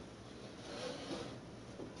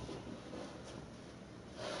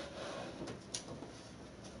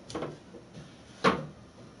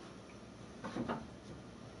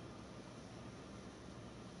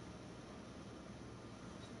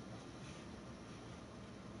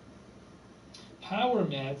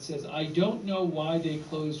 PowerMat says, I don't know why they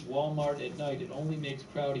closed Walmart at night. It only makes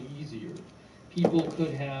crowding easier. People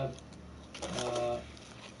could have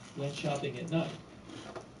went shopping at night.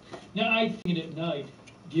 Now, I think at night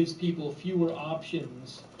gives people fewer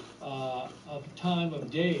options of time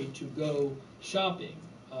of day to go shopping.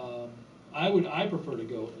 I prefer to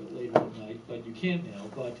go later at night, but you can't now.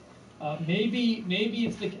 But maybe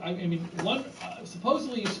it's the. I mean, one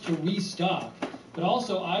supposedly it's to restock, but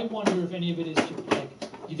also I wonder if any of it is to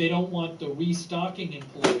they don't want the restocking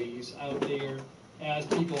employees out there as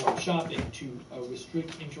people are shopping to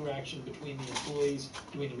restrict interaction between the employees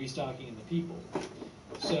doing the restocking and the people.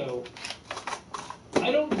 So,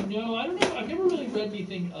 I don't know. I've never really read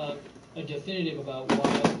anything a definitive about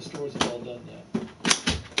why the stores have all done that.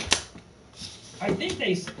 I think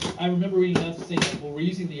I remember reading that saying, well, we're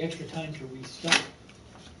using the extra time to restock.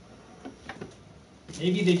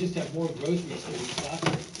 Maybe they just have more groceries to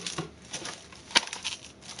restock.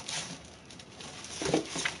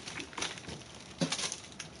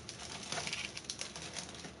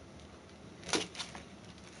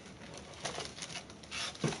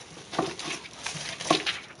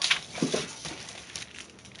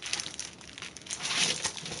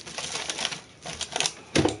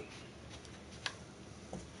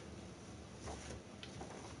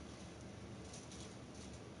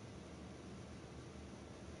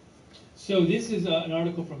 So this is an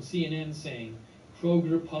article from CNN saying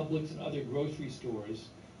Kroger, Publix, and other grocery stores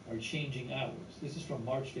are changing hours. This is from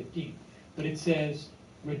March 15th. But it says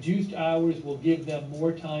reduced hours will give them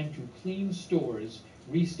more time to clean stores,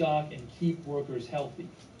 restock, and keep workers healthy.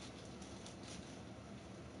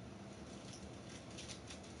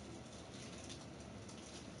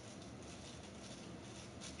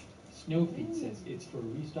 Snowfeed says it's for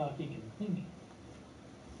restocking and cleaning.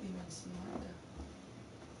 Even smarter.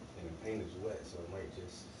 And the paint is wet, so it might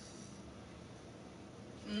just.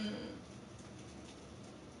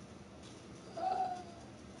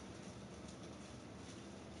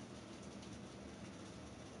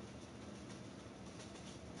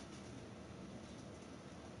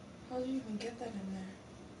 How do you even get that in there?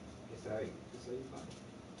 It's alright. It's already fine.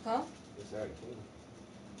 Huh? It's alright clean.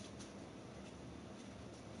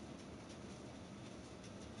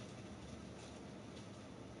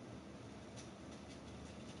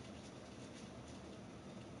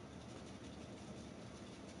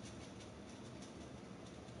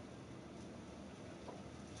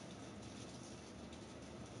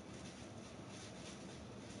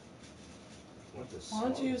 Why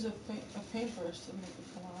don't you use a paintbrush to make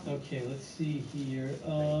it come out? Okay, let's see here.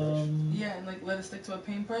 Yeah, and like let it stick to a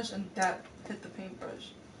paintbrush and that hit the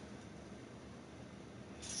paintbrush.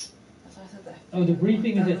 That's why I said that. Oh, the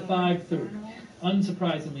briefing is at 5:30.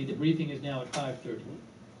 Unsurprisingly, the briefing is now at 5:30.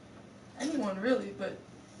 Anyone really, but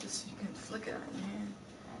just you can flick it on your hand.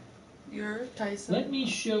 You're Tyson. Let me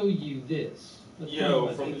show you this.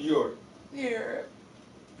 Yo, from New York. Here.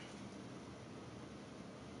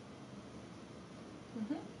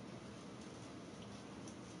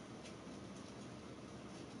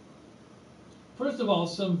 First of all,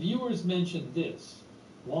 some viewers mentioned this.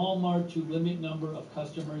 Walmart to limit number of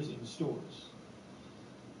customers in stores.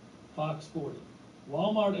 Fox 40.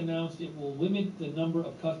 Walmart announced it will limit the number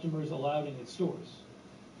of customers allowed in its stores.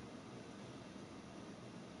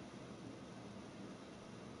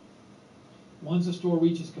 Once a store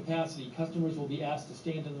reaches capacity, customers will be asked to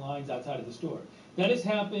stand in lines outside of the store. That has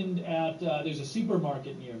happened at, there's a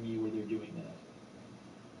supermarket near me where they're doing that.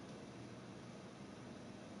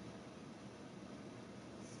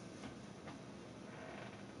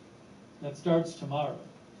 That starts tomorrow.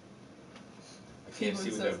 I can't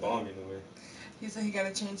see with that bong in the way. He said he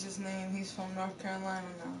gotta change his name. He's from North Carolina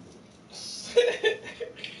now.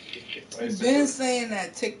 He's been saying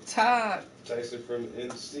that TikTok. Tyson from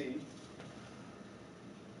NC.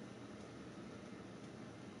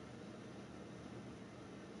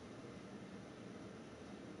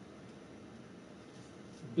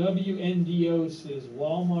 WNDO says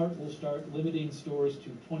Walmart will start limiting stores to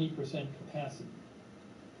 20% capacity.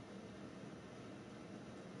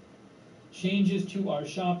 Changes to our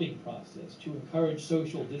shopping process to encourage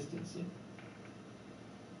social distancing.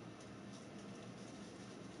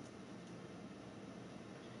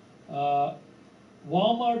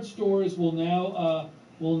 Walmart stores will now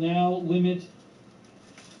limit.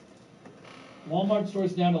 Walmart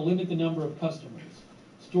stores now to limit the number of customers.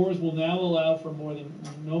 Stores will now allow for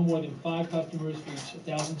no more than 5 customers for each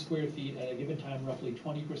 1,000 square feet at a given time, roughly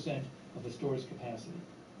 20% of the store's capacity.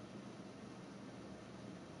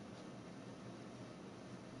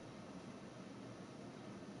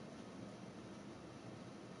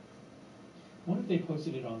 I wonder if they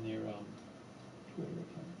posted it on their Twitter account.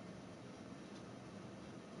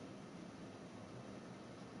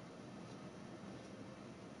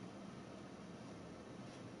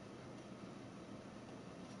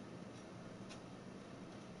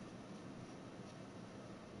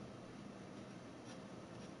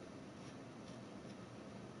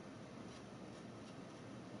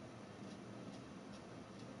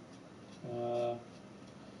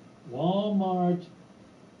 Walmart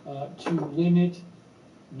to limit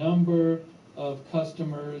number of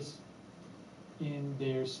customers in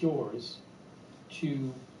their stores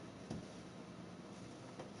to.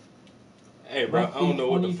 Hey, bro, I don't know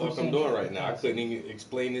what the fuck I'm doing right now. I couldn't even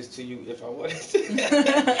explain this to you if I wanted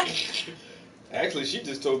to. Actually, she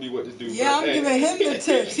just told me what to do. Yeah, I'm giving him the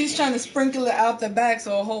tips. He's trying to sprinkle it out the back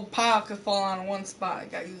so a whole pile could fall on one spot.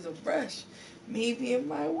 Gotta use a brush. Maybe it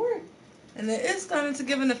might work. And then it's starting to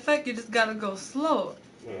give an effect. You just gotta go slow.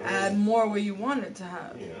 Add more where you want it to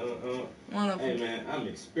have. Yeah, hey man, I'm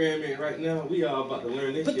experimenting right now. We all about to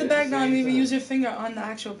learn this. Put the bag down and even use your finger on the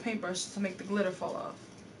actual paintbrush to make the glitter fall off.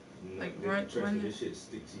 No, like run this shit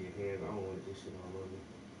stick to your hand. I don't want this shit all over me.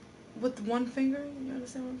 With one finger? You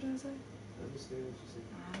understand what I'm trying to say? I understand what you're saying.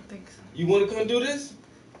 I don't think so. You want to come do this?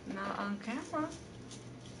 Not on camera.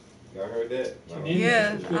 Y'all heard that?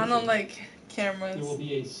 Yeah, I don't like cameras. There will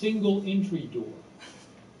be a single entry door.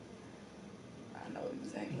 I know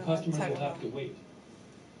exactly. And customers will have to wait.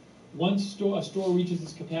 Once a store reaches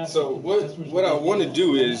its capacity. So what I want to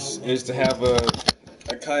do is to have a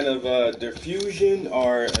kind of diffusion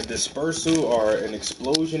or a dispersal or an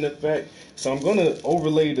explosion effect. So I'm going to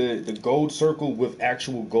overlay the gold circle with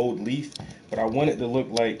actual gold leaf, but I want it to look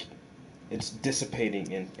like it's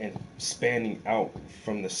dissipating and spanning out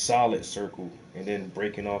from the solid circle and then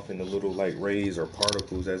breaking off into little like rays or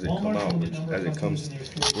particles as it come out, as it comes,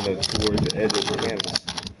 toward the edge of the canvas.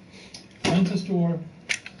 Once a store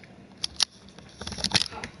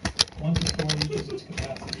reaches its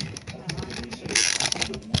capacity.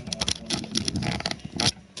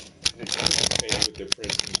 With the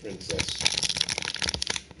prince and princess.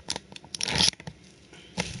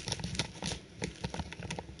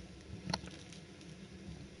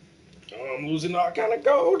 Oh, I'm losing all kind of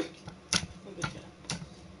gold.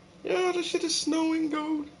 Yeah, this shit is snowing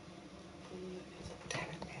gold. Damn it,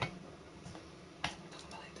 man.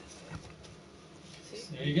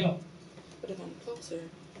 There you go. But if I'm closer.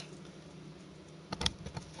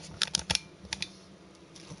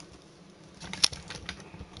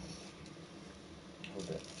 Hold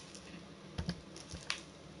that.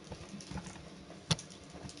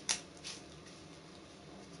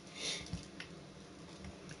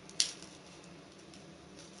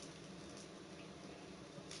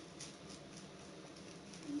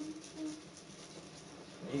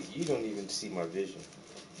 You don't even see my vision.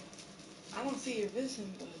 I don't see your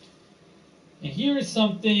vision, but. And here is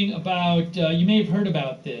something about, you may have heard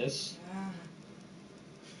about this. I'm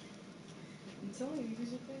telling you,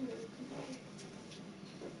 use your finger.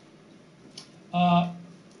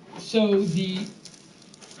 So the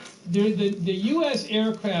U.S.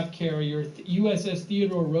 aircraft carrier USS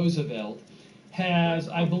Theodore Roosevelt has,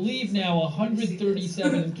 I believe now,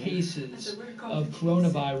 137 cases of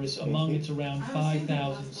coronavirus among its around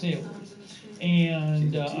 5,000 sailors.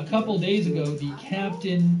 And a couple days ago, the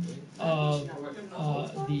captain of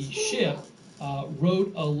the ship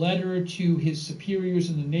wrote a letter to his superiors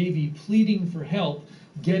in the Navy pleading for help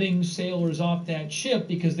getting sailors off that ship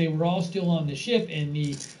because they were all still on the ship and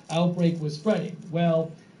the outbreak was spreading.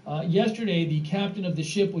 Well, yesterday the captain of the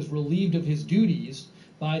ship was relieved of his duties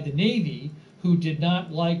by the Navy, who did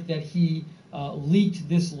not like that he leaked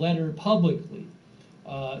this letter publicly.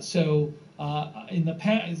 In the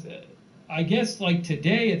past, I guess like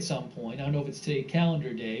today at some point, I don't know if it's today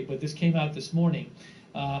calendar day, but this came out this morning.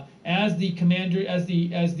 As the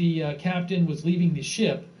captain was leaving the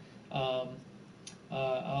ship,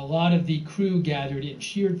 a lot of the crew gathered and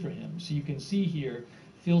cheered for him. So you can see here,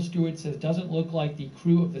 Phil Stewart says, doesn't look like the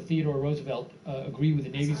crew of the Theodore Roosevelt agree with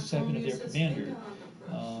the Navy's assessment of their commander.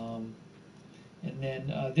 And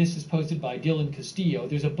then this is posted by Dylan Castillo.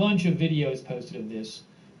 There's a bunch of videos posted of this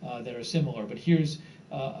that are similar, but here's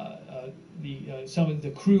some of the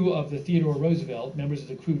crew of the Theodore Roosevelt, members of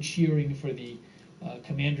the crew cheering for the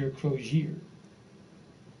Commander Crozier,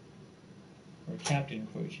 or Captain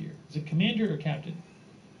Crozier. Is it Commander or Captain?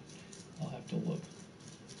 I'll have to look.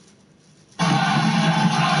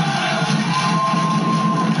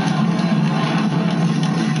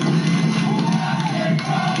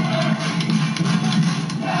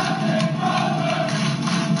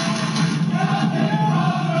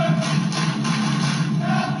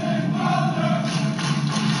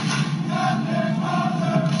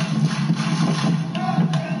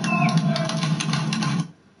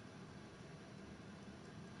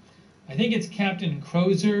 I think it's Captain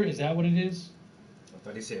Crozier. Is that what it is? I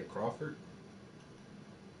thought he said Crawford.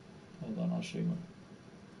 Hold on, I'll show you.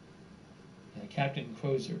 Yeah, Captain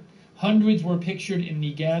Crozier. Hundreds were pictured in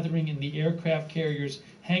the gathering in the aircraft carrier's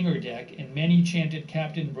hangar deck, and many chanted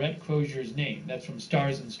Captain Brett Crozier's name. That's from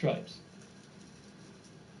Stars and Stripes.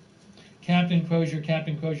 Captain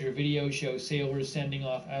Crozier video shows sailors sending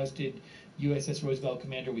off ousted USS Roosevelt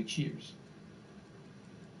commander with cheers.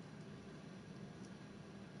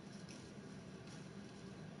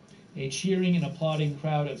 A cheering and applauding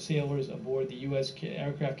crowd of sailors aboard the U.S.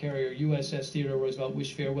 aircraft carrier USS Theodore Roosevelt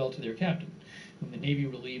wished farewell to their captain, whom the Navy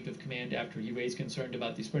relieved of command after he raised concern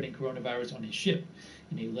about the spreading coronavirus on his ship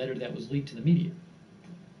in a letter that was leaked to the media.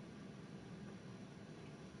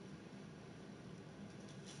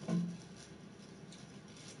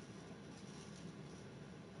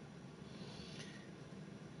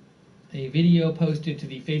 A video posted to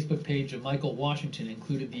the Facebook page of Michael Washington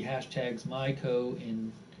included the hashtags MyCo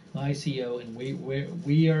and MyCO and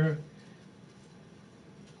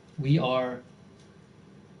we are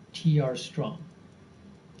TR Strong.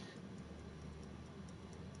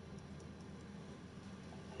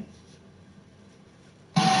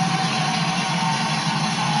 And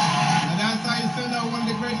that's how you send out one of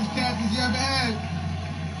the greatest captains you ever had.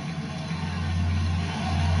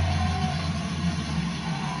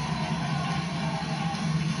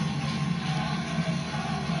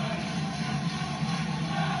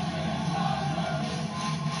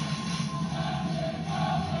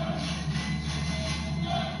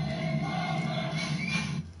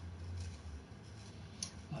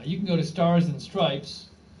 You can go to Stars and Stripes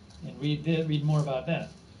and read more about that.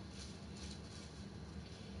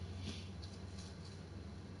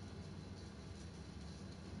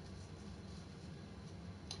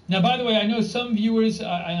 Now, by the way, I know some viewers,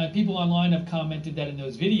 people online have commented that in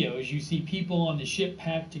those videos you see people on the ship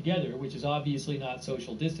packed together, which is obviously not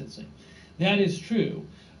social distancing. That is true.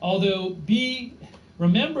 Although,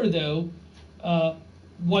 remember though,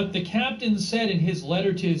 what the captain said in his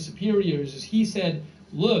letter to his superiors is he said,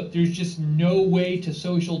 look, there's just no way to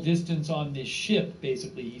social distance on this ship,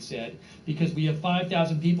 basically, he said, because we have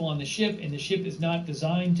 5,000 people on the ship, and the ship is not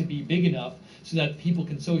designed to be big enough so that people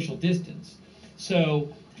can social distance.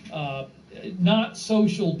 So, not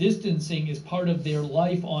social distancing is part of their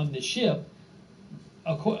life on the ship.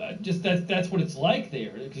 Just that's what it's like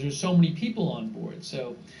there, because there's so many people on board.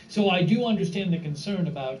 So I do understand the concern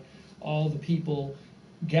about all the people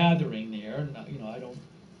gathering there. And, I don't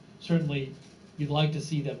certainly. You'd like to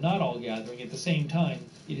see them not all gathering. At the same time,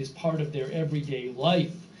 it is part of their everyday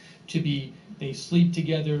life they sleep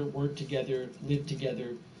together, work together, live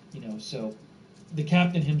together, so the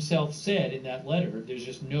captain himself said in that letter, there's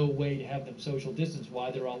just no way to have them social distance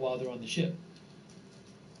while they're on the ship.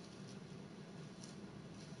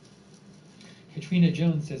 Katrina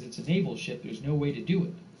Jones says it's a naval ship, there's no way to do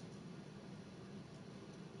it.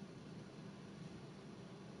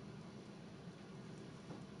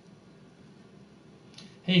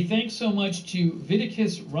 Hey, thanks so much to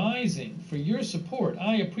Viticus Rising for your support.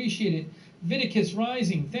 I appreciate it. Viticus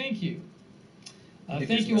Rising, thank you.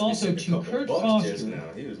 Thank you also to Kurt Foster.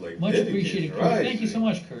 He was like, much appreciated, Kurt. Rising. Thank you so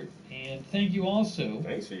much, Kurt. And thank you also.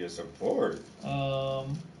 Thanks for your support.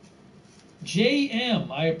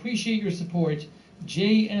 JM, I appreciate your support.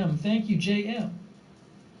 JM, thank you, JM.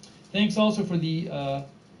 Thanks also for the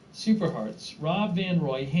Super Hearts. Rob Van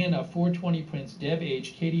Roy, Hannah, 420 Prince, Deb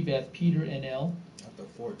H, Katie Beth, Peter NL. Not the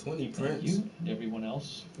 420 Prince. Thank you, and everyone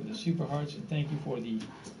else for the Super Hearts, and thank you for the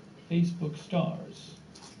Facebook stars.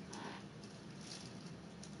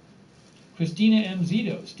 Christina M.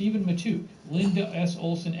 Zito, Stephen Matuk, Linda S.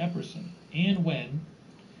 Olson Epperson, Ann Wen,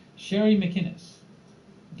 Sherry McInnes,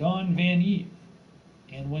 Dawn Van Eve,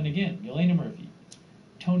 Ann Wen again, Yelena Murphy,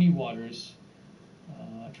 Tony Waters,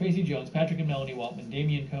 Tracy Jones, Patrick and Melanie Waltman,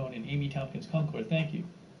 Damian Cohn, and Amy Tompkins Conkler. Thank you.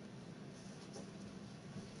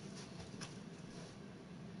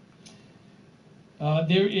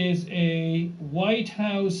 There is a White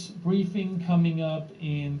House briefing coming up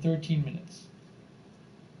in 13 minutes.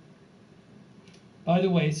 By the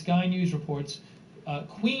way, Sky News reports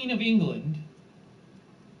Queen of England,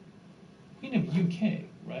 Queen of UK,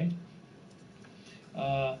 right?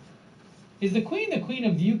 Is the Queen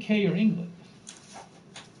of the UK or England?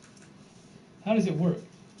 How does it work?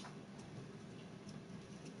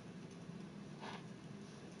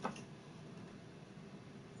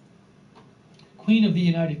 Queen of the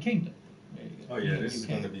United Kingdom. There you go. Oh yeah, this is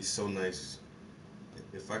going to be so nice.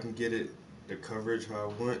 If I can get it, the coverage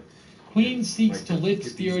how I want. Queen seeks like, to lift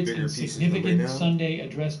spirits in significant Sunday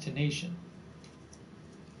address to nation.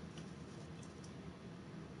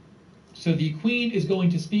 So the Queen is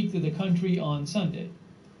going to speak to the country on Sunday.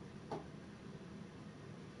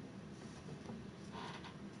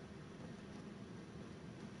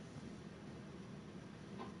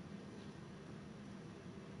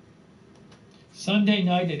 Sunday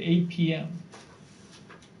night at 8 p.m.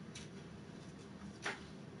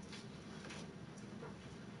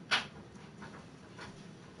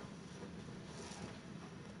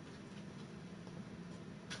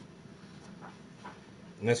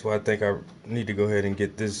 And that's why I think I need to go ahead and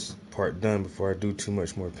get this part done before I do too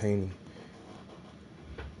much more painting.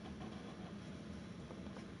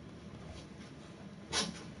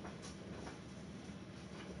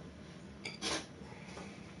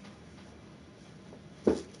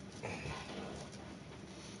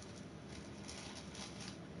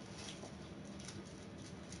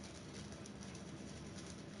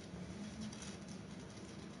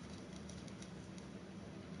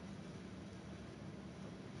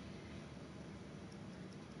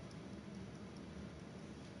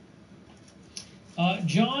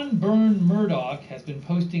 John Byrne Murdoch has been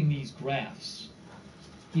posting these graphs.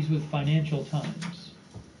 He's with Financial Times.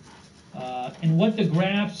 And what the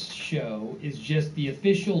graphs show is just the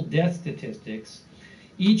official death statistics.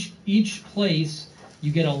 Each place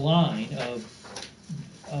you get a line of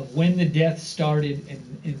when the death started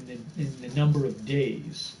in the number of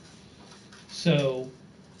days. So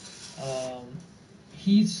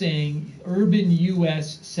he's saying urban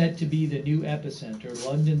U.S. set to be the new epicenter.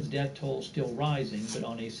 London's death toll still rising, but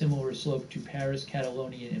on a similar slope to Paris,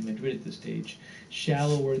 Catalonia, and Madrid at this stage,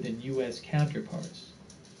 shallower than U.S. counterparts.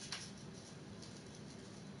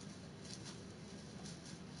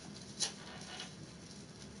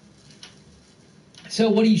 So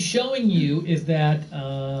what he's showing you is that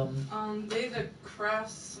Data Craft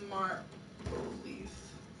Smart belief.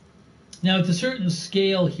 Now it's a certain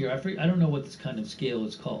scale here. I don't know what this kind of scale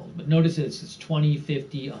is called, but notice it's 20,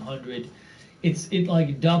 50, 100. It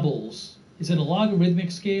like doubles. Is it a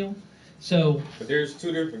logarithmic scale? So but there's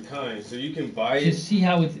two different kinds. So you can buy it. Just see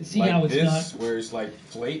how it's this, not where it's like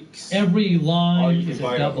flakes. Every line is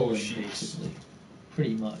a doubling, basically,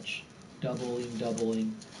 pretty much doubling,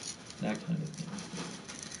 that kind of thing.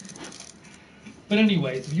 But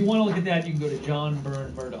anyways, if you want to look at that, you can go to John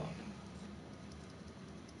Byrne Murdoch.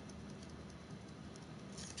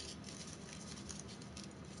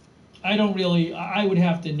 I would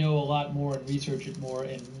have to know a lot more and research it more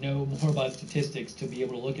and know more about statistics to be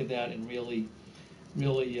able to look at that and really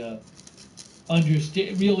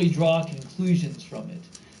understand, really draw conclusions from it.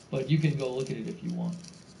 But you can go look at it if you want.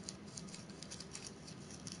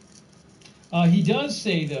 He does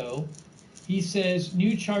say, though, he says,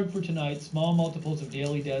 new chart for tonight, small multiples of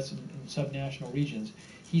daily deaths in subnational regions.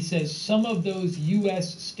 He says some of those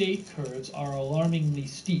U.S. state curves are alarmingly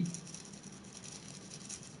steep.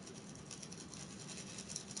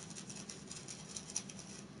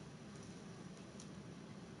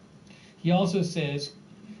 He also says,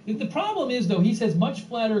 the problem is, though, he says much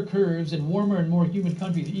flatter curves in warmer and more humid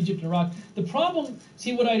countries, Egypt and Iraq. The problem,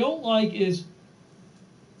 see, what I don't like is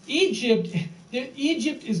Egypt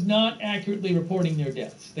is not accurately reporting their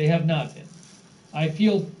deaths. They have not been. I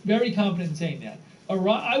feel very confident in saying that.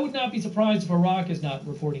 Iraq, I would not be surprised if Iraq is not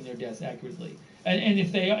reporting their deaths accurately. And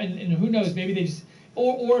if they, and who knows, maybe they just,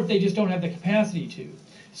 or if they just don't have the capacity to.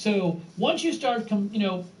 So once you start,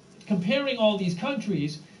 comparing all these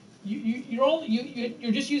countries,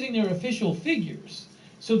 you're just using their official figures.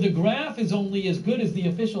 So the graph is only as good as the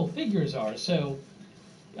official figures are. So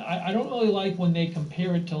I don't really like when they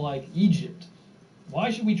compare it to like Egypt.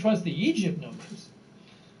 Why should we trust the Egypt numbers?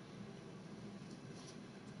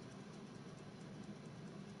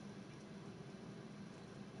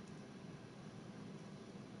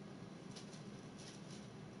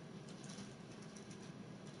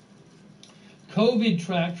 COVID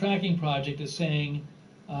tracking project is saying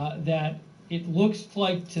that it looks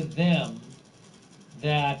like to them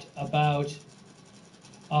that about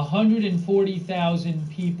 140,000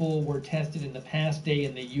 people were tested in the past day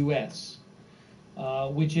in the U.S.,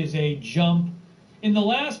 which is a jump. In the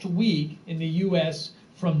last week in the U.S.,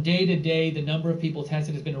 from day to day, the number of people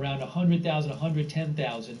tested has been around 100,000,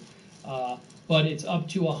 110,000, but it's up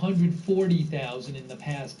to 140,000 in the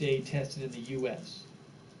past day tested in the U.S.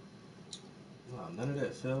 Wow, none of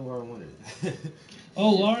that fell where I wanted it. Oh,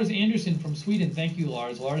 Lars Anderson from Sweden. Thank you,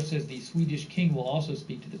 Lars. Lars says the Swedish king will also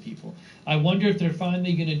speak to the people. I wonder if they're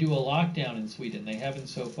finally going to do a lockdown in Sweden. They haven't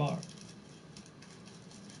so far.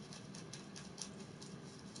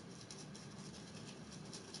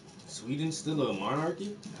 Sweden's still a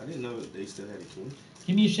monarchy? I didn't know they still had a king.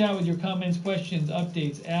 Give me a shout with your comments, questions,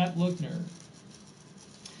 updates at Lookner.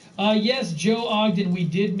 Yes, Joe Ogden, we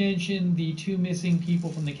did mention the 2 missing people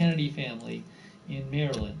from the Kennedy family in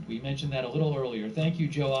Maryland. We mentioned that a little earlier. Thank you,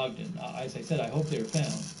 Joe Ogden. As I said, I hope they're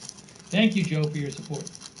found. Thank you, Joe, for your support.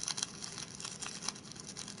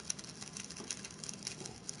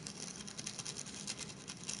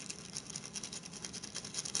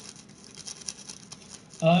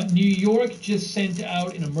 New York just sent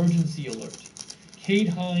out an emergency alert. Kate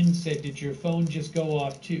Hines said, did your phone just go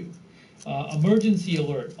off too? Emergency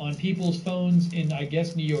alert on people's phones in, I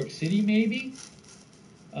guess, New York City, maybe?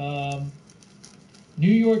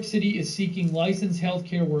 New York City is seeking licensed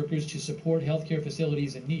healthcare workers to support healthcare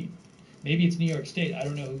facilities in need. Maybe it's New York State. I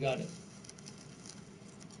don't know who got it.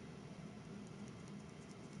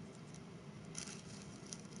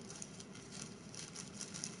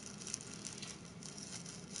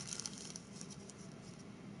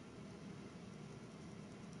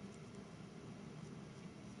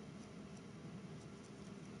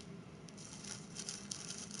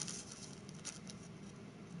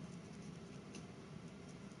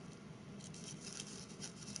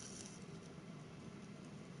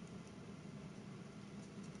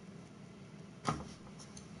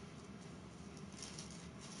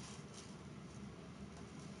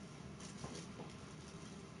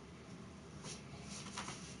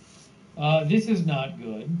 This is not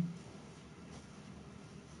good.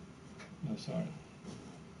 No, sorry.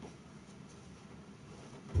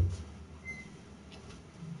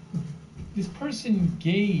 This person,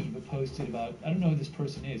 Gabe, posted about, I don't know who this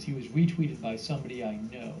person is. He was retweeted by somebody I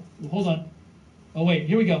know. Hold on. Oh, wait,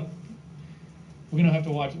 here we go. We're going to have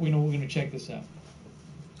to watch, we're going to check this out.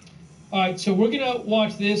 All right, so we're going to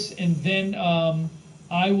watch this, and then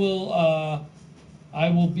I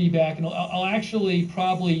will be back, and I'll actually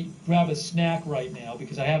probably grab a snack right now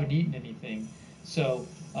because I haven't eaten anything. So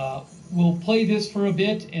we'll play this for a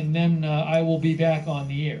bit, and then I will be back on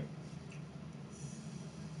the air.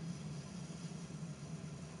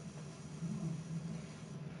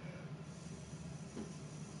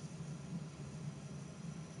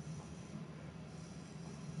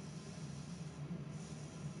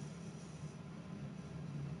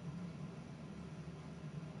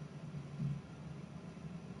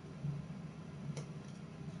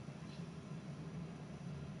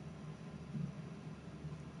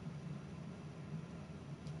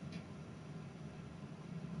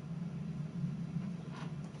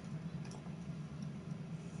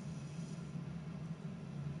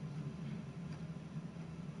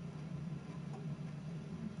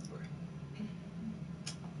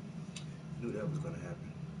 Knew that was going to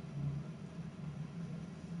happen.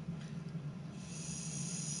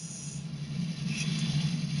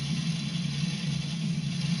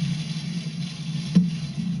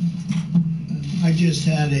 I just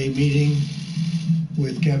had a meeting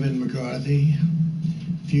with Kevin McCarthy,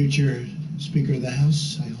 future Speaker of the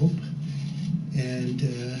House, I hope, and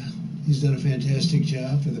he's done a fantastic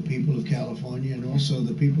job for the people of California, and also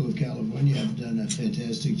the people of California have done a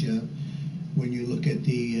fantastic job. When you look at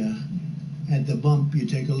the bump, you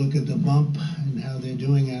take a look at the bump and how they're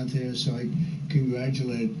doing out there, so I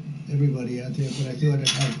congratulate everybody out there, but I thought I'd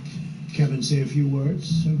have Kevin say a few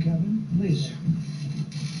words. So Kevin, please.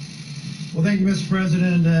 Well, thank you, Mr.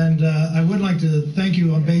 President, and I would like to thank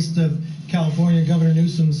you on behalf of California. Governor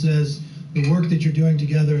Newsom says the work that you're doing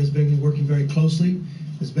together has been working very closely,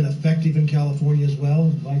 has been effective in California as well,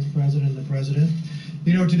 the Vice President and the President.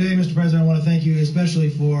 You know, today, Mr. President, I want to thank you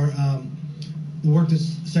especially for the work that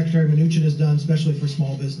Secretary Mnuchin has done, especially for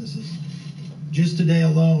small businesses. Just today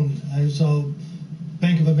alone, I saw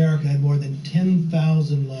Bank of America had more than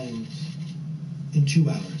 10,000 loans in 2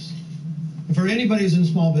 hours. And for anybody who's in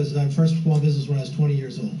small business, I first small business when I was 20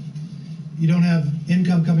 years old. You don't have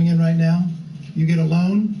income coming in right now, you get a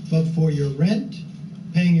loan, but for your rent,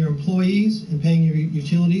 paying your employees, and paying your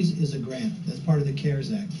utilities is a grant. That's part of the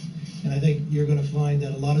CARES Act. And I think you're going to find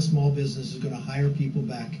that a lot of small businesses are going to hire people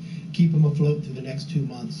back, keep them afloat through the next 2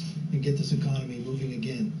 months, and get this economy moving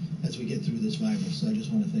again as we get through this virus. So I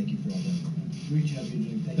just want to thank you for all that. Great job you're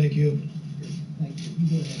doing. Thank you. Thank you.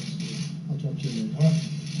 You go ahead, Steve. I'll talk to you later. All right.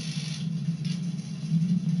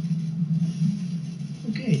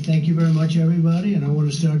 Okay, thank you very much, everybody. And I want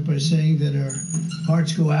to start by saying that our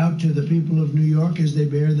hearts go out to the people of New York as they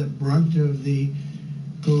bear the brunt of the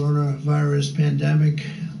coronavirus pandemic.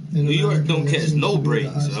 New York don't catch no breaks,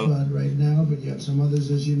 hotspot right now, but you have some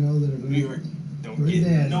others, as you know, that are New York don't very get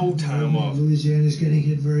bad. no time off. Louisiana's getting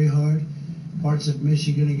hit very hard. Parts of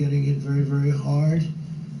Michigan are getting hit very, very hard.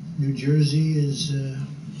 New Jersey is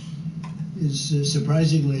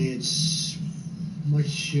surprisingly, it's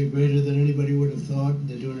much greater than anybody would have thought.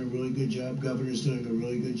 They're doing a really good job. Governor's doing a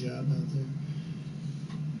really good job out there.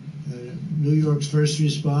 New York's first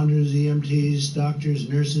responders, EMTs, doctors,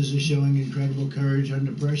 nurses are showing incredible courage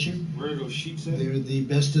under pressure. Where are those sheets at? They're the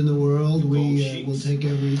best in the world. We will take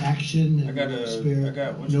every action and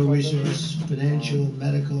spare no resource, financial,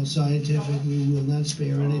 medical, scientific. We will not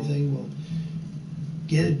spare anything. We'll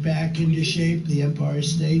get it back into shape. The Empire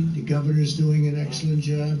State, the governor's doing an excellent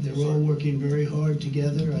job. They're all working very hard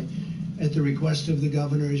together. At the request of the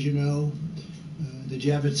governor, as you know, the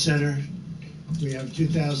Javits Center, we have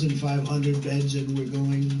 2,500 beds, and we're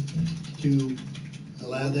going to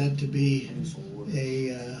allow that to be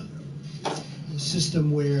a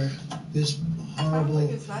system where this horrible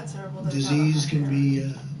disease can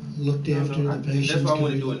be looked after. The patients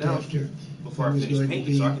can be looked after. Before I finish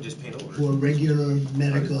painting, so I can just paint over. For regular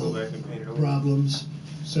medical problems,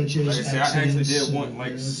 such as like I said, I actually did want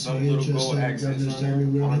like some little gold accents.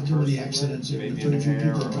 We don't have too many accidents. Maybe very few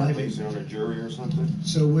people driving. on a jury or something.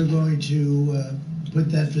 So we're going to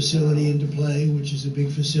put that facility into play, which is a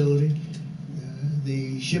big facility.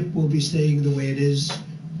 The ship will be staying the way it is,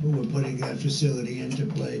 but we're putting that facility into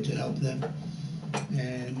play to help them.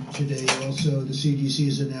 And today also the CDC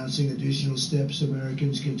is announcing additional steps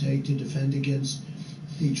Americans can take to defend against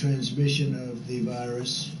the transmission of the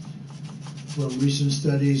virus. From recent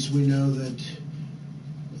studies, we know that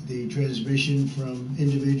the transmission from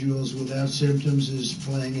individuals without symptoms is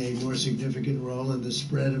playing a more significant role in the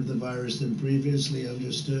spread of the virus than previously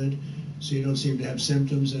understood. So you don't seem to have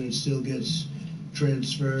symptoms and it still gets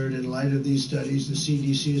transferred. In light of these studies, the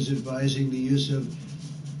CDC is advising the use of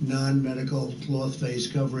non-medical cloth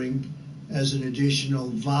face covering as an additional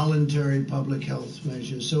voluntary public health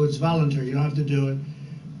measure. So it's voluntary, you don't have to do it.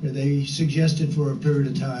 They suggest it for a period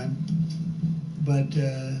of time, but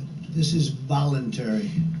this is voluntary.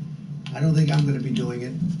 I don't think I'm going to be doing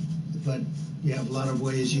it, but you have a lot of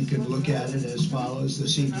ways you can look at it as follows. The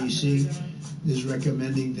CDC is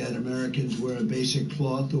recommending that Americans wear a basic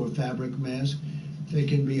cloth or fabric mask. They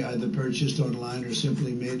can be either purchased online or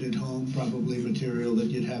simply made at home, probably material that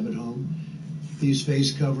you'd have at home. These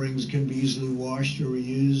face coverings can be easily washed or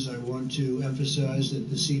reused. I want to emphasize that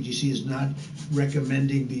the CDC is not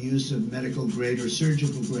recommending the use of medical grade or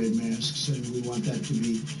surgical grade masks, and we want that to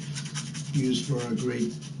be used for our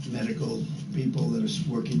great medical people that are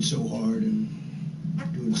working so hard and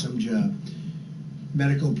doing some job.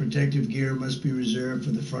 Medical protective gear must be reserved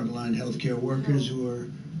for the frontline healthcare workers who are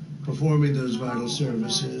performing those vital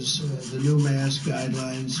services. The new mask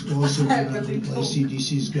guidelines also do not replace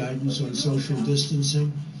CDC's guidance on social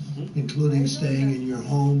distancing, including staying in your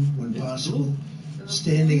home when possible,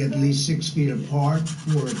 standing at least 6 feet apart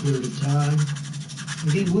for a period of time.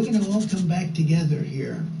 Again, we're going to all come back together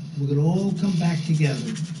here. We're going to all come back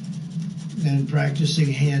together and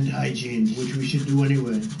practicing hand hygiene, which we should do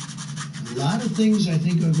anyway. A lot of things I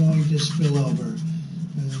think are going to spill over.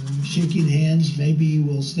 Shaking hands maybe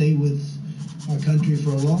will stay with our country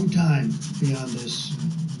for a long time beyond this.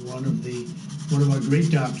 One of our great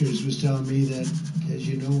doctors was telling me that, as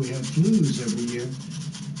you know, we have flus every year,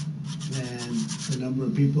 and the number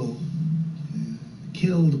of people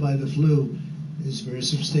killed by the flu is very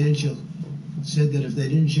substantial. It said that if they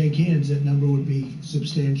didn't shake hands, that number would be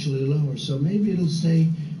substantially lower. So maybe it'll stay.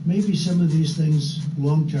 Maybe some of these things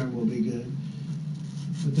long term will be good.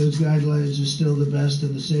 But those guidelines are still the best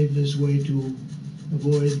and the safest way to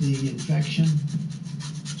avoid the infection.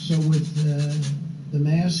 So with the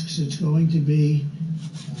masks, it's going to be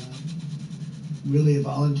really a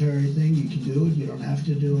voluntary thing. You can do it. You don't have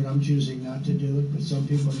to do it. I'm choosing not to do it, but some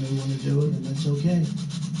people may want to do it, and that's okay.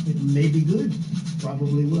 It may be good.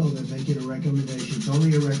 Probably will. They make it a recommendation. It's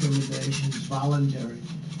only a recommendation. It's voluntary.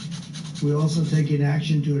 We're also taking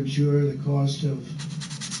action to ensure the cost of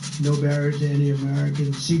no barrier to any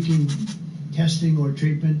American seeking testing or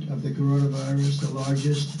treatment of the coronavirus. The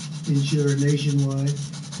largest insurer nationwide,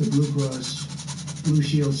 the Blue Cross Blue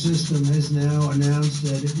Shield system, has now announced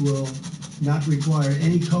that it will not require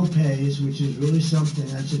any co-pays, which is really something.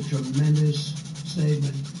 That's a tremendous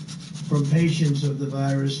statement, from patients of the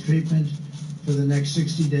virus treatment for the next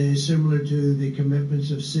 60 days, similar to the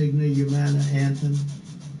commitments of Cigna, Humana, Anthem.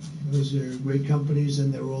 Those are great companies,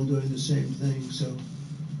 and they're all doing the same thing. So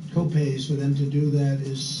co-pays for them to do that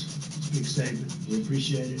is a big statement. We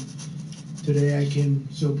appreciate it. Today I can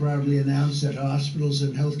so proudly announce that hospitals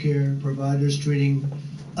and healthcare providers treating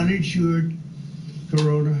uninsured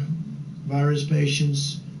coronavirus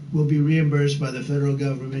patients will be reimbursed by the federal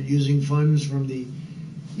government using funds from the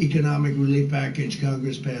economic relief package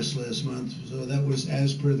Congress passed last month. So that was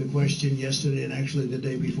as per the question yesterday, and actually the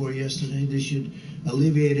day before yesterday. This should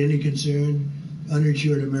alleviate any concern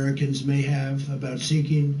uninsured Americans may have about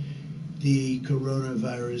seeking the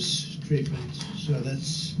coronavirus treatment. So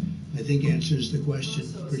that's, I think, answers the question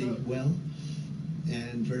pretty well,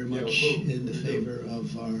 and very much in the favor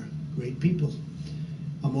of our great people.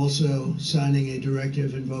 I'm also signing a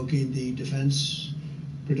directive invoking the Defense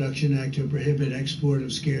Production Act to prohibit export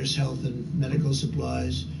of scarce health and medical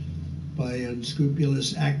supplies by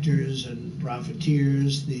unscrupulous actors and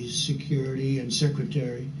profiteers. The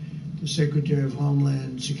Secretary of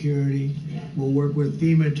Homeland Security will work with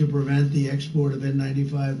FEMA to prevent the export of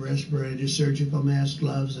N95 respirators, surgical masks,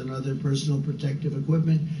 gloves, and other personal protective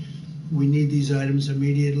equipment. We need these items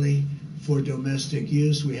immediately for domestic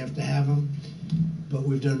use. We have to have them. But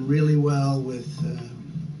we've done really well with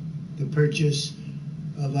the purchase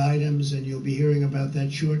of items, and you'll be hearing about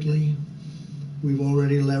that shortly. We've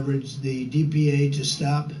already leveraged the DPA to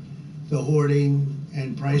stop the hoarding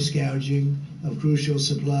and price gouging of crucial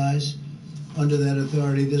supplies. Under that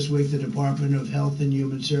authority, this week, the Department of Health and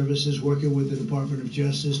Human Services, working with the Department of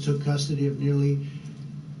Justice, took custody of nearly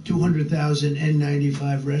 200,000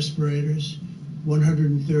 N95 respirators,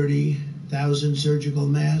 130,000 surgical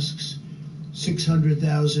masks,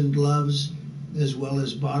 600,000 gloves, as well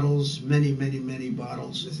as bottles, many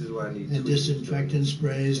bottles, and disinfectant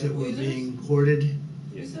sprays that were being hoarded.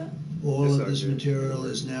 All of this material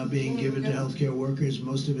is now being given to healthcare workers.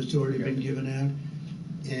 Most of it's already been given out.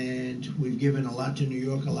 And we've given a lot to New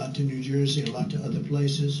York, a lot to New Jersey, a lot to other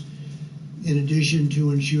places. In addition, to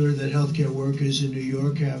ensure that healthcare workers in New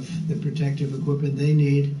York have the protective equipment they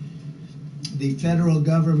need, the federal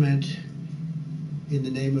government, in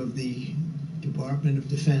the name of the Department of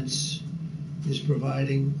Defense, is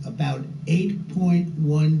providing about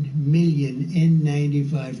 8.1 million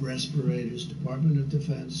N95 respirators, Department of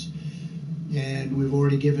Defense, and we've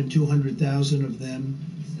already given 200,000 of them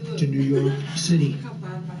to New York City.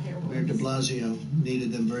 Mayor de Blasio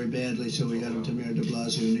needed them very badly, so we got them to Mayor de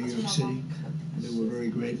Blasio in New York City. They were very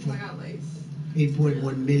grateful.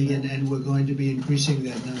 8.1 million, and we're going to be increasing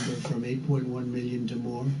that number from 8.1 million to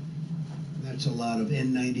more. That's a lot of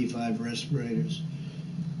N95 respirators.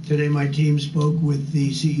 Today my team spoke with the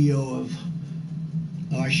CEO of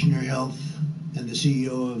Ochsner Health and the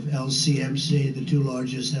CEO of LCMC, the two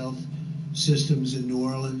largest health systems in New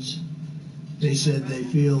Orleans. They said they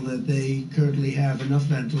feel that they currently have enough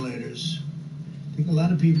ventilators. I think a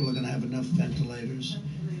lot of people are going to have enough ventilators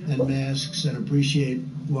and masks, and appreciate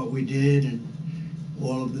what we did and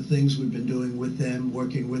all of the things we've been doing with them,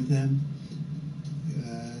 working with them.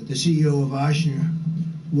 The CEO of Ochsner,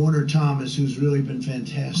 Warner Thomas, who's really been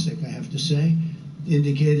fantastic, I have to say,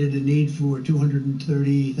 indicated a need for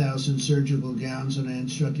 230,000 surgical gowns, and I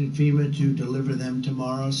instructed FEMA to deliver them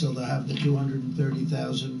tomorrow, so they'll have the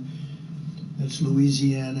 230,000. That's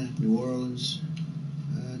Louisiana, New Orleans.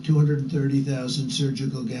 230,000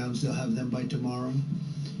 surgical gowns, they'll have them by tomorrow.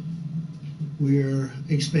 We're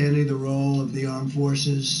expanding the role of the armed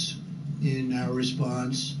forces in our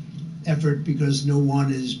response effort, because no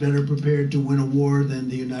one is better prepared to win a war than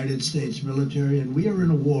the United States military, and we are in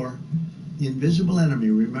a war. The invisible enemy,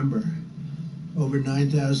 remember. Over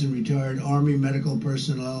 9,000 retired Army medical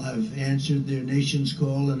personnel have answered their nation's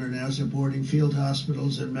call and are now supporting field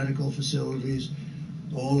hospitals and medical facilities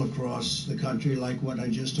all across the country, like what I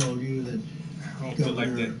just told you, that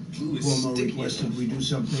Governor Cuomo requested we do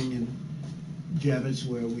something in Javits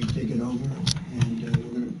where we take it over, and we're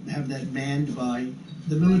going to have that manned by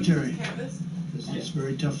the military. because it's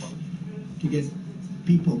very tough to get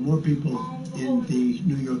more people in the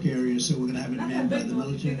New York area, so we're going to have it manned by the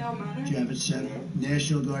military. Javits Center.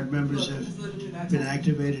 National Guard members have been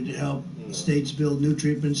activated to help states build new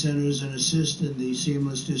treatment centers and assist in the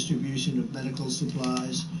seamless distribution of medical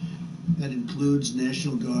supplies. That includes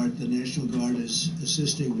National Guard. The National Guard is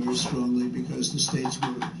assisting very strongly because the states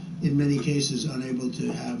were, in many cases, unable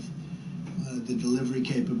to have the delivery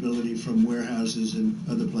capability from warehouses and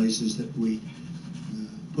other places that we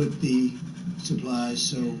put the supplies.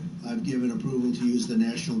 So I've given approval to use the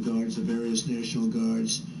National Guards, the various National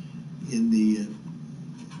Guards in the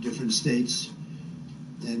different states,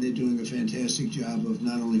 and they're doing a fantastic job of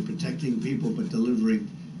not only protecting people but delivering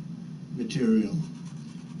material.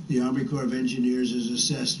 The Army Corps of Engineers has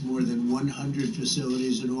assessed more than 100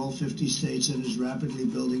 facilities in all 50 states and is rapidly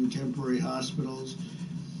building temporary hospitals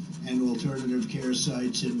and alternative care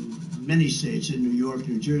sites in many states, in New York,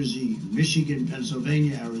 New Jersey, Michigan,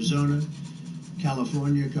 Pennsylvania, Arizona,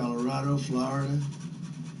 California, Colorado, Florida,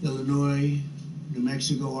 Illinois, New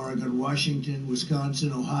Mexico, Oregon, Washington,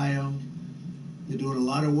 Wisconsin, Ohio. They're doing a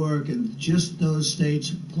lot of work, and just those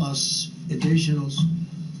states plus additionals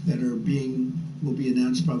that will be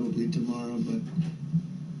announced probably tomorrow, but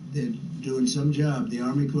they're doing some job. The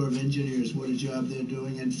Army Corps of Engineers, what a job they're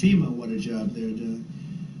doing, and FEMA, what a job they're doing.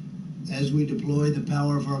 As we deploy the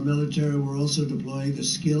power of our military, we're also deploying the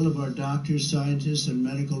skill of our doctors, scientists, and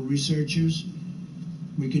medical researchers.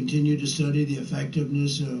 We continue to study the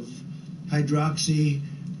effectiveness of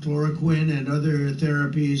hydroxychloroquine and other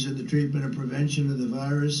therapies in the treatment and prevention of the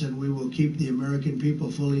virus, and we will keep the American people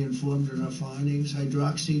fully informed of our findings.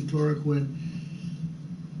 Hydroxychloroquine,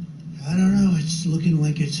 I don't know, it's looking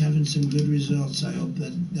like it's having some good results. I hope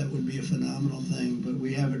that would be a phenomenal thing, but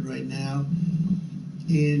we have it right now.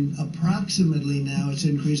 In approximately now, it's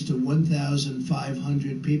increased to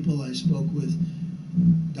 1,500 people. I spoke with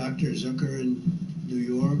Dr. Zucker in New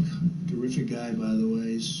York, terrific guy, by the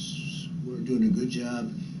way. We're doing a good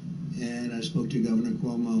job. And I spoke to Governor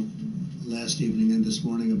Cuomo last evening and this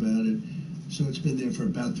morning about it. So it's been there for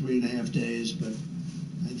about 3.5 days, but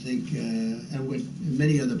I think, and with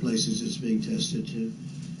many other places it's being tested too.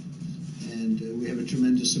 And we have a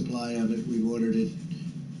tremendous supply of it. We've ordered it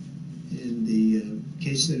in the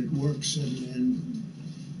case that it works, and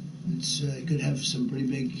it could have some pretty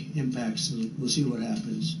big impacts. So we'll see what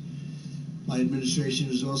happens. My administration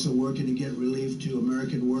is also working to get relief to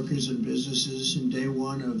American workers and businesses in day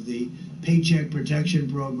one of the Paycheck Protection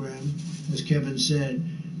Program. As Kevin said,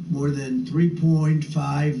 more than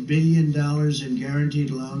 $3.5 billion in guaranteed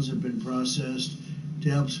loans have been processed to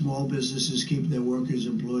help small businesses keep their workers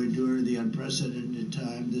employed during the unprecedented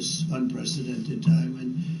time,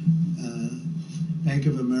 And Bank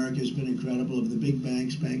of America has been incredible. Of the big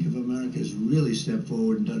banks, Bank of America has really stepped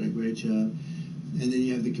forward and done a great job. And then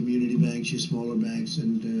you have the community banks, your smaller banks,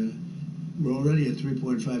 and we're already at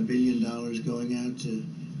 $3.5 billion going out to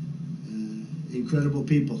incredible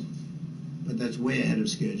people. But that's way ahead of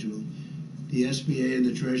schedule. The SBA and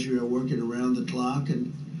the Treasury are working around the clock,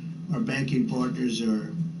 and our banking partners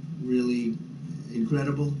are really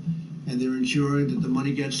incredible. And they're ensuring that the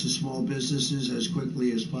money gets to small businesses as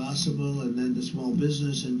quickly as possible, and then the small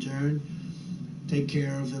business, in turn, take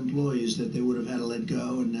care of employees that they would have had to let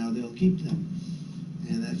go, and now they'll keep them.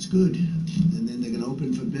 And that's good. And then they're going to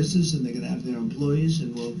open for business, and they're going to have their employees,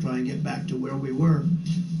 and we'll try and get back to where we were.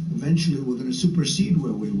 Eventually, we're going to supersede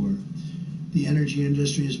where we were. The energy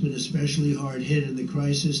industry has been especially hard hit in the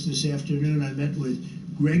crisis. This afternoon, I met with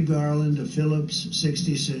Greg Garland of Phillips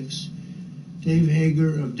 66, Dave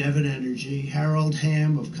Hager of Devon Energy, Harold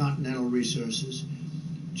Hamm of Continental Resources,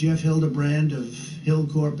 Jeff Hildebrand of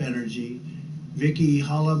Hillcorp Energy, Vicky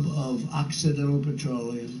Holub of Occidental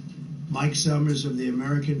Petroleum, Mike Summers of the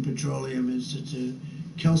American Petroleum Institute,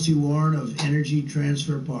 Kelsey Warren of Energy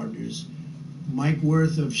Transfer Partners, Mike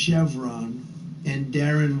Worth of Chevron, and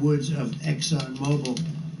Darren Woods of ExxonMobil.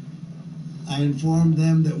 I informed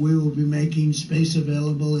them that we will be making space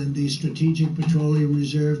available in the Strategic Petroleum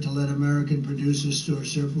Reserve to let American producers store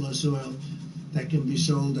surplus oil that can be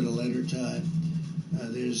sold at a later time.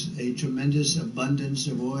 There's a tremendous abundance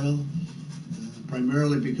of oil,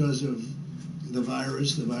 primarily because of the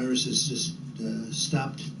virus. The virus has just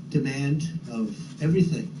stopped demand of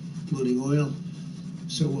everything, including oil.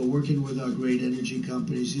 So we're working with our great energy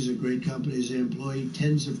companies. These are great companies. They employ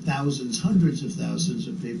tens of thousands, hundreds of thousands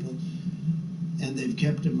of people. And they've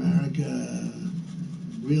kept America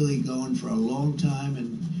really going for a long time,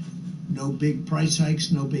 and no big price hikes,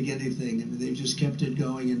 no big anything. I mean, they've just kept it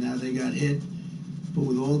going, and now they got hit. But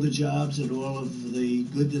with all the jobs and all of the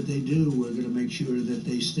good that they do, we're going to make sure that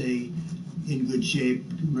they stay in good shape.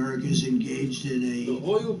 America's engaged in The a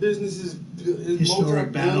oil business is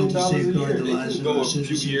historic battle to safeguard the lives of go our a few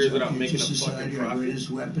citizens, years our without future making a society. fucking Our profit. greatest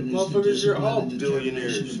weapon is the Motherfuckers, you're all discipline and determination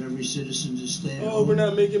billionaires. of every citizen to stay at Oh, home we're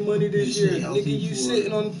not making money this and stay year. healthy Nigga, you for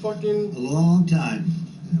sitting on a fucking... long time.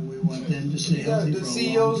 And we want them to stay healthy The for a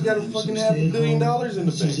CEO's long got a time. fucking So half stay a at billion home. dollars in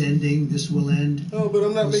the This is bank. ending. This will end. Oh, but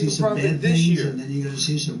I'm not You'll see making some profit bad this things, year. and then you're going to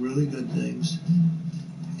see some really good things.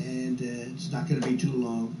 And it's not going to be too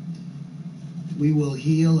long. We will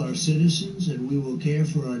heal our citizens, and we will care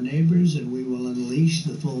for our neighbors, and we will unleash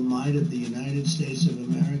the full might of the United States of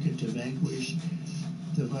America to vanquish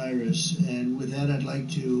the virus. And with that, I'd like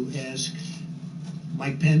to ask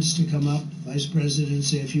Mike Pence to come up, Vice President,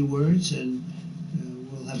 say a few words, and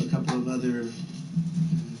we'll have a couple of other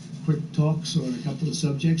quick talks on a couple of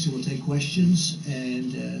subjects, and we'll take questions.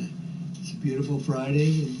 And it's a beautiful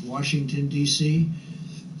Friday in Washington, D.C.,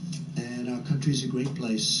 and our country's a great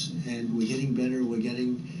place, and we're getting better. We're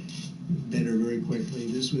getting better very quickly.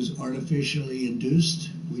 This was artificially induced.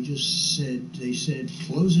 We just said, they said,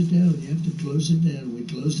 close it down. You have to close it down. We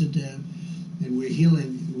closed it down, and we're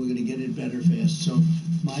healing. We're going to get it better fast. So,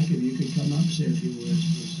 Mike, if you could come up, say a few words,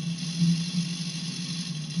 please.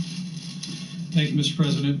 Thank you, Mr.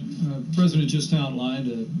 President. The President just outlined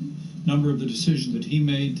a number of the decisions that he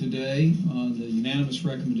made today on the unanimous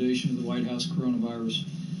recommendation of the White House Coronavirus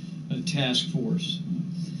Task Force.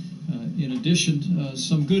 In addition,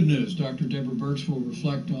 some good news. Dr. Deborah Birx will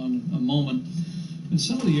reflect on a moment in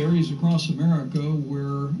some of the areas across America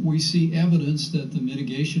where we see evidence that the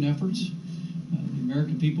mitigation efforts, the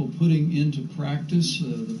American people putting into practice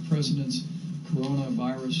the President's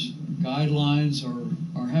coronavirus guidelines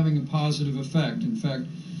are having a positive effect. In fact,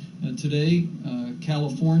 today,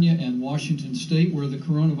 California and Washington State, where the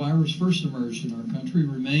coronavirus first emerged in our country,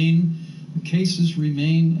 the cases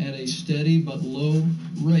remain at a steady but low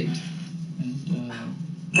rate. And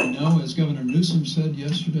we know, as Governor Newsom said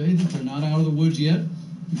yesterday, that they're not out of the woods yet.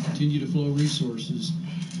 We continue to flow resources.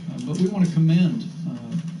 But we want to commend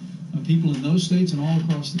people in those states and all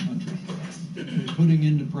across the country for putting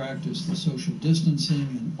into practice the social distancing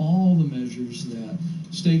and all the measures that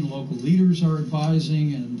state and local leaders are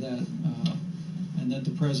advising, and that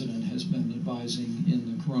the President has been advising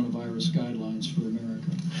in the coronavirus guidelines for America.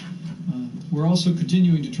 We're also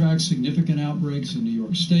continuing to track significant outbreaks in New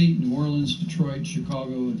York State, New Orleans, Detroit,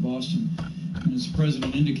 Chicago, and Boston. And as the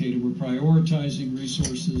President indicated, we're prioritizing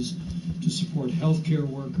resources to support healthcare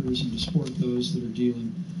workers and to support those that are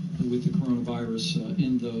dealing with the coronavirus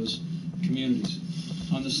in those communities.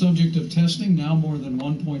 On the subject of testing, now more than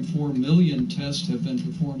 1.4 million tests have been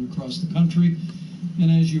performed across the country.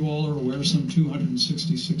 And as you all are aware, some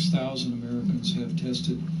 266,000 Americans have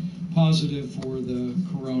tested positive for the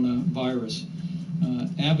coronavirus.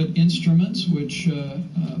 Abbott Instruments, which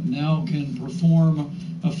now can perform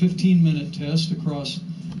a 15-minute test across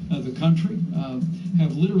the country,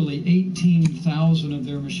 have literally 18,000 of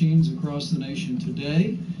their machines across the nation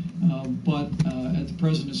today. But at the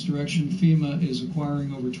President's direction, FEMA is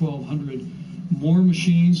acquiring over 1,200 more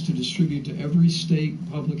machines to distribute to every state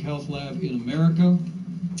public health lab in America,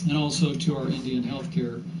 and also to our Indian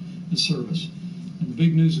Healthcare Service. And the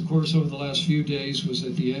big news, of course, over the last few days was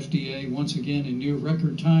that the FDA, once again in near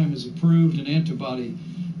record time, has approved an antibody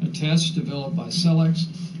test developed by Cellex,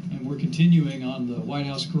 and we're continuing on the White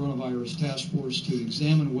House Coronavirus Task Force to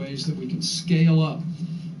examine ways that we can scale up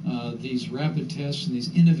these rapid tests and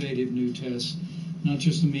these innovative new tests, not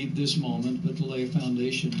just to meet this moment, but to lay a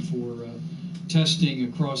foundation for testing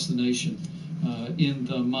across the nation in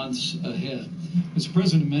the months ahead. As the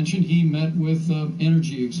President mentioned, he met with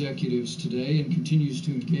energy executives today and continues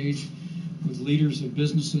to engage with leaders of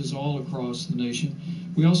businesses all across the nation.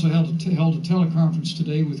 We also held a teleconference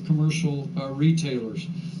today with commercial retailers.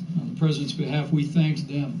 On the President's behalf, we thanked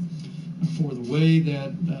them for the way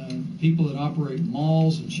that people that operate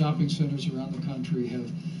malls and shopping centers around the country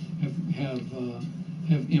have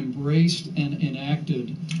embraced and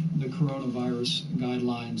enacted the coronavirus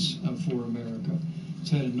guidelines for America. It's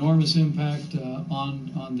had enormous impact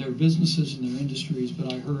on their businesses and their industries,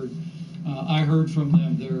 but I heard from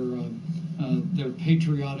them their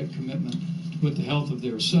patriotic commitment to put the health of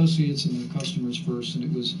their associates and their customers first, and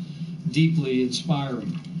it was deeply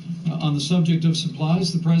inspiring. On the subject of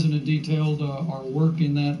supplies, the President detailed our work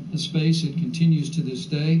in that space. It continues to this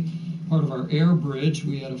day. Part of our air bridge,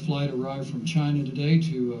 we had a flight arrive from China today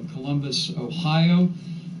to Columbus, Ohio.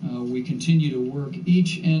 We continue to work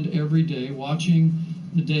each and every day watching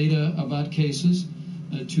the data about cases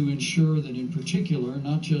to ensure that in particular,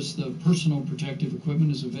 not just the personal protective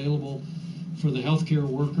equipment is available for the healthcare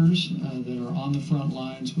workers that are on the front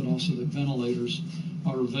lines, but also that ventilators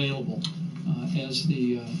are available.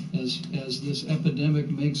 as this epidemic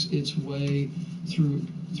makes its way through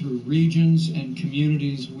regions and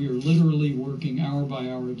communities. We are literally working hour by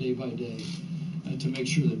hour, day by day, to make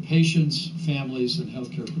sure that patients, families, and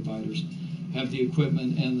healthcare providers have the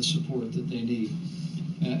equipment and the support that they need.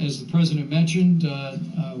 As the President mentioned,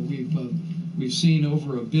 we've seen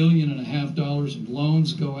over $1.5 billion of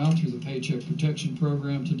loans go out through the Paycheck Protection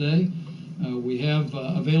Program today. We have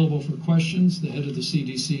available for questions the head of the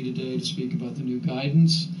CDC today to speak about the new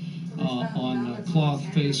guidance on cloth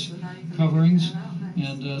face coverings.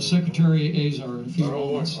 And Secretary Azar in a few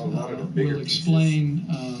moments will explain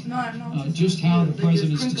just how the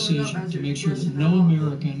President's decision to make sure that no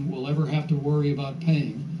American will ever have to worry about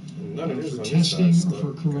paying for testing or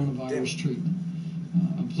for coronavirus treatment.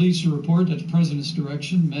 I'm pleased to report that the President's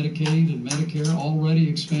direction, Medicaid and Medicare already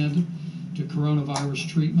expanded to coronavirus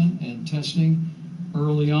treatment and testing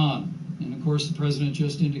early on. And of course, the President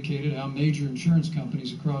just indicated how major insurance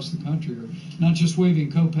companies across the country are not just waiving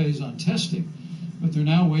copays on testing, but they're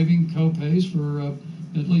now waiving copays for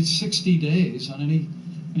at least 60 days on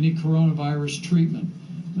any coronavirus treatment.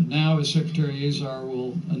 But now, as Secretary Azar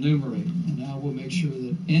will enumerate, and now we'll make sure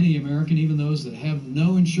that any American, even those that have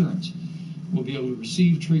no insurance, will be able to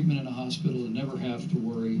receive treatment in a hospital and never have to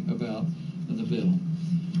worry about the bill.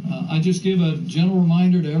 I just give a general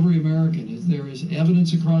reminder to every American, if there is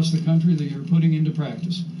evidence across the country that you're putting into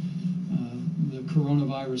practice the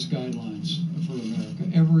coronavirus guidelines for America.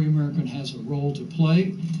 Every American has a role to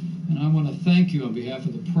play, and I want to thank you on behalf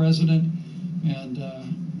of the President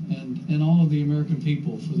and all of the American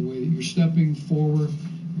people for the way that you're stepping forward,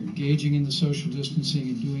 you're engaging in the social distancing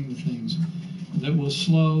and doing the things that will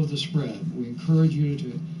slow the spread. We encourage you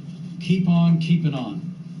to keep on keeping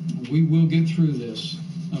on. We will get through this,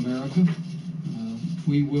 America.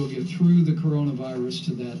 We will get through the coronavirus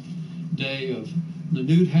to that day of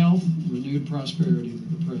renewed health, renewed prosperity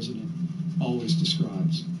that the President always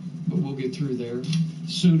describes. But we'll get through there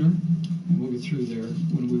sooner, and we'll get through there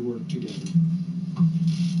when we work together.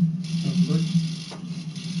 Dr. Burke?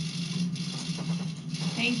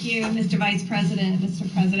 Thank you, Mr. Vice President,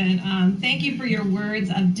 Mr. President. Thank you for your words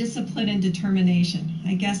of discipline and determination.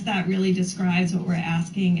 I guess that really describes what we're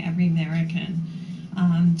asking every American,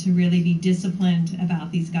 to really be disciplined about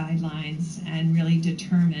these guidelines and really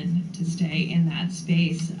determined to stay in that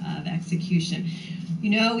space of execution.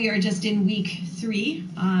 You know, we are just in week 3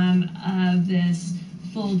 of this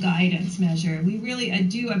full guidance measure. We really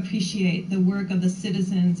do appreciate the work of the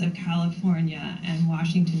citizens of California and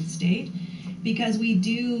Washington State, because we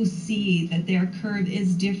do see that their curve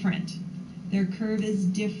is different. Their curve is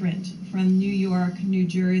different from New York, New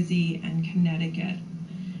Jersey, and Connecticut.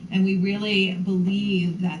 And we really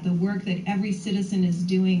believe that the work that every citizen is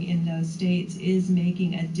doing in those states is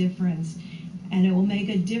making a difference, and it will make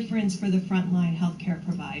a difference for the frontline healthcare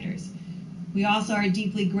providers. We also are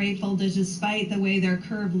deeply grateful that despite the way their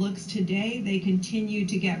curve looks today, they continue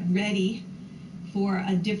to get ready for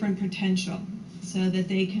a different potential so that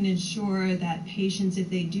they can ensure that patients, if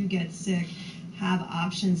they do get sick, have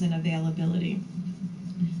options and availability.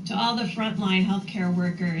 To all the frontline healthcare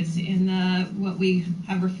workers in what we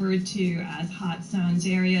have referred to as hot zones,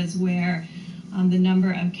 areas where the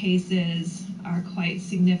number of cases are quite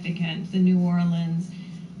significant, the New Orleans,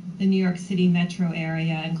 the New York City metro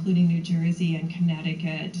area, including New Jersey and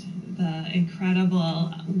Connecticut, the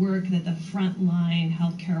incredible work that the frontline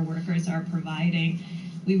healthcare workers are providing.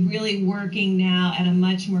 We're really working now at a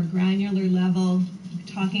much more granular level,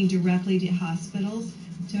 talking directly to hospitals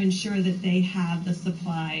to ensure that they have the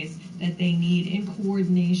supplies that they need in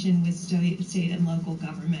coordination with state and local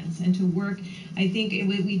governments, and to work. I think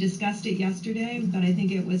we discussed it yesterday, but I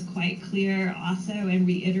think it was quite clear also and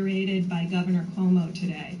reiterated by Governor Cuomo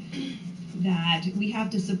today that we have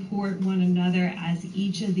to support one another as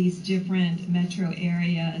each of these different metro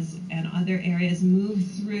areas and other areas move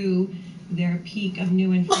through their peak of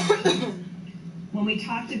new infection. When we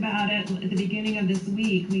talked about it at the beginning of this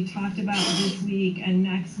week, we talked about this week and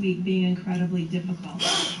next week being incredibly difficult.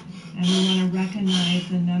 And we want to recognize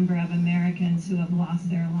the number of Americans who have lost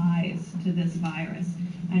their lives to this virus,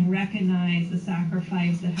 and recognize the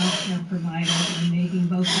sacrifice that healthcare providers are making,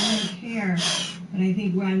 both in the care, but I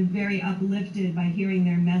think I'm very uplifted by hearing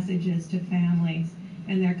their messages to families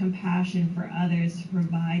and their compassion for others to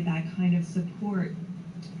provide that kind of support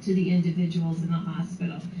to the individuals in the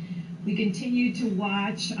hospital. We continue to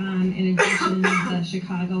watch, in addition to the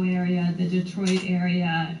Chicago area, the Detroit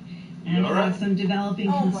area, and have some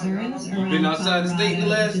developing concerns around been outside the state in the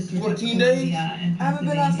last 14 days? I haven't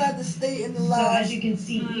been outside the state in the last. So as you can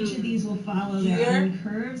see, each of these will follow their own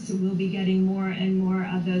curves. So we'll be getting more and more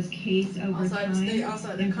of those case over time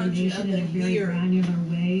information in a very granular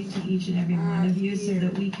way to each and every one of you, so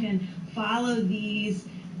that we can follow these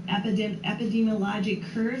epidemiologic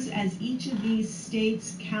curves as each of these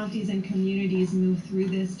states, counties, and communities move through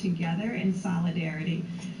this together in solidarity,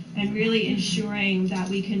 and really ensuring that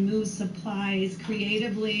we can move supplies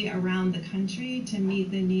creatively around the country to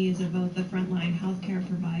meet the needs of both the frontline healthcare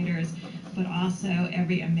providers, but also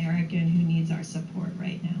every American who needs our support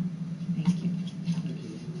right now. Thank you.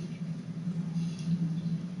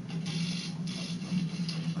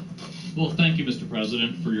 Well, thank you, Mr.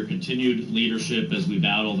 President, for your continued leadership as we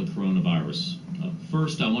battle the coronavirus.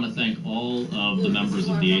 First, I want to thank all of the members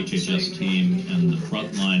of the HHS team and the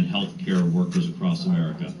frontline healthcare workers across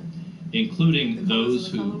America, including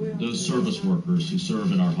those service workers who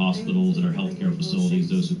serve in our hospitals and our healthcare facilities,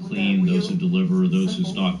 those who clean, those who deliver, those who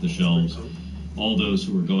stock the shelves, all those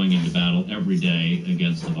who are going into battle every day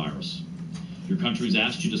against the virus. Your country's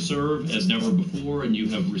asked you to serve as never before, and you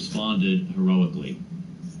have responded heroically.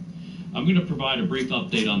 I'm going to provide a brief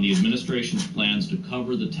update on the administration's plans to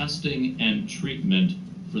cover the testing and treatment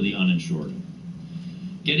for the uninsured.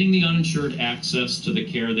 Getting the uninsured access to the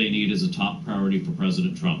care they need is a top priority for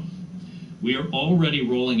President Trump. We are already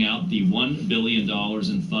rolling out the $1 billion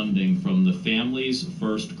in funding from the Families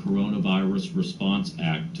First Coronavirus Response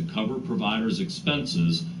Act to cover providers'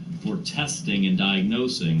 expenses for testing and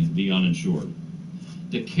diagnosing the uninsured.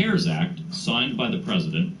 The CARES Act, signed by the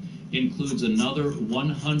President, includes another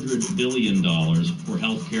 $100 billion for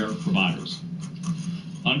healthcare providers.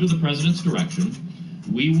 Under the President's direction,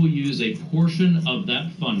 we will use a portion of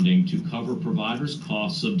that funding to cover providers'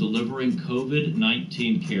 costs of delivering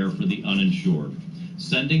COVID-19 care for the uninsured,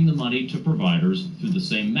 sending the money to providers through the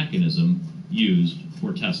same mechanism used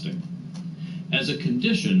for testing. As a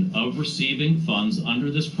condition of receiving funds under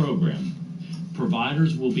this program,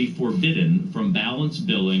 providers will be forbidden from balance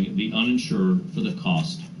billing the uninsured for the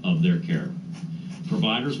cost of their care.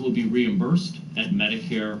 Providers will be reimbursed at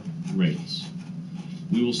Medicare rates.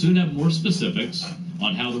 We will soon have more specifics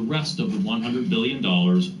on how the rest of the $100 billion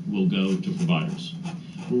will go to providers.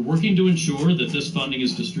 We're working to ensure that this funding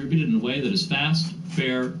is distributed in a way that is fast,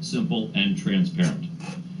 fair, simple, and transparent.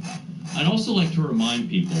 I'd also like to remind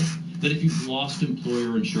people that if you've lost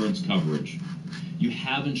employer insurance coverage, you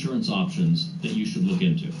have insurance options that you should look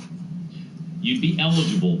into. You'd be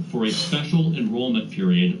eligible for a special enrollment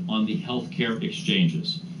period on the healthcare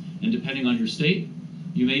exchanges, and depending on your state,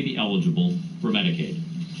 you may be eligible for Medicaid.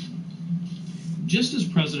 Just as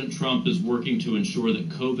President Trump is working to ensure that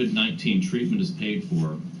COVID-19 treatment is paid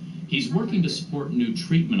for, he's working to support new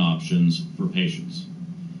treatment options for patients.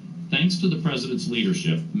 Thanks to the President's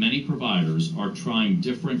leadership, many providers are trying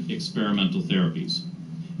different experimental therapies.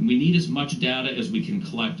 And we need as much data as we can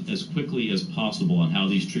collect as quickly as possible on how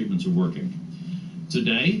these treatments are working.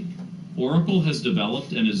 Today, Oracle has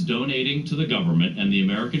developed and is donating to the government and the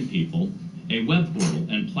American people a web portal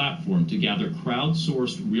and platform to gather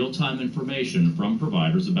crowdsourced real-time information from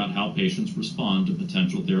providers about how patients respond to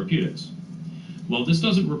potential therapeutics. While this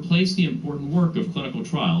doesn't replace the important work of clinical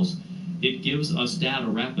trials, it gives us data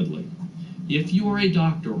rapidly. If you are a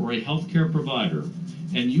doctor or a healthcare provider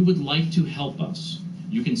and you would like to help us,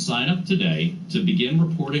 you can sign up today to begin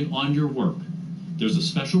reporting on your work. There's a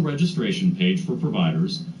special registration page for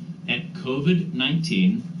providers at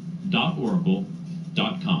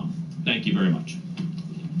covid19.oracle.com. Thank you very much.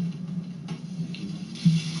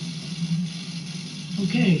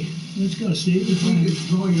 Okay, let's go, Steve. If we could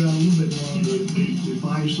draw you out a little bit more on the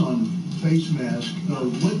advice on face mask,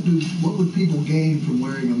 what would people gain from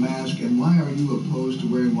wearing a mask, and why are you opposed to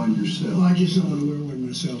wearing one yourself? Well, I just don't want to wear one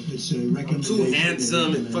myself. It's a recommendation. I'm too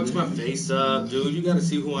handsome. It fucks my face up, dude. You got to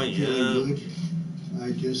see who I am.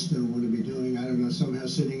 I just don't want to be doing, I don't know, somehow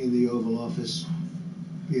sitting in the Oval Office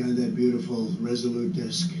behind that beautiful Resolute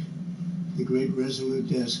desk, the great Resolute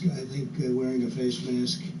desk. I think wearing a face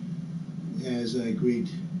mask as I greet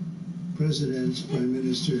presidents, prime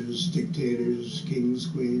ministers, dictators, kings,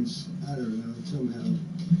 queens, I don't know, somehow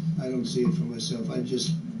I don't see it for myself. I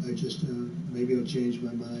just maybe I'll change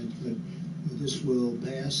my mind, but this will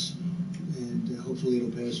pass, and hopefully it'll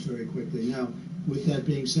pass very quickly. Now, with that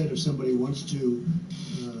being said, if somebody wants to,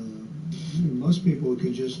 most people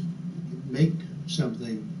can just make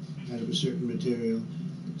something out of a certain material,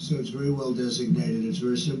 so it's very well designated. It's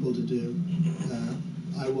very simple to do.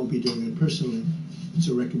 I won't be doing it personally. It's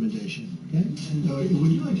a recommendation. Okay? And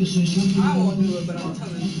would you like to say something? I won't do it, but I'm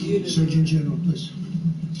telling you to. Surgeon General, please.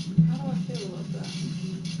 How do I feel about that?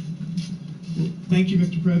 Thank you,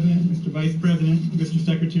 Mr. President, Mr. Vice President, Mr.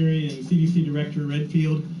 Secretary, and CDC Director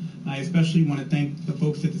Redfield. I especially want to thank the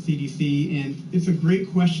folks at the CDC, and it's a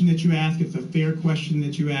great question that you ask. It's a fair question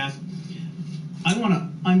that you ask. I want to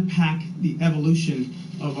unpack the evolution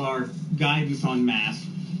of our guidance on masks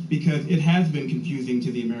because it has been confusing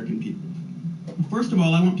to the American people. First of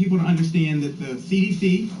all, I want people to understand that the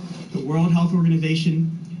CDC, the World Health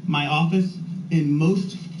Organization, my office, and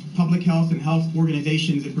most public health and health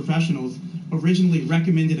organizations and professionals originally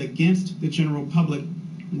recommended against the general public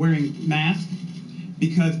wearing masks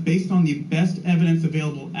because based on the best evidence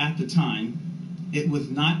available at the time, it was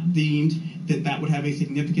not deemed that that would have a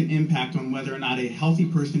significant impact on whether or not a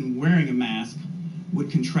healthy person wearing a mask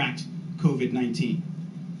would contract COVID-19.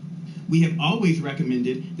 We have always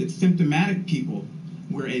recommended that symptomatic people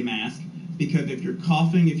wear a mask because if you're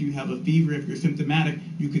coughing, if you have a fever, if you're symptomatic,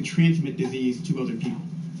 you could transmit disease to other people.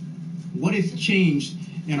 What has changed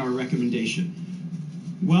in our recommendation?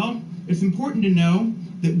 Well, it's important to know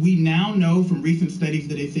that we now know from recent studies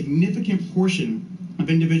that a significant portion of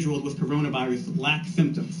individuals with coronavirus lack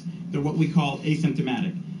symptoms. They're what we call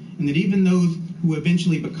asymptomatic. And that even those who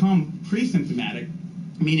eventually become pre-symptomatic,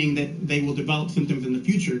 meaning that they will develop symptoms in the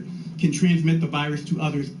future, can transmit the virus to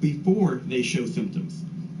others before they show symptoms.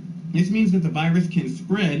 This means that the virus can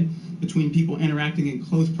spread between people interacting in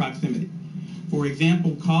close proximity. For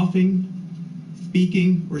example, coughing,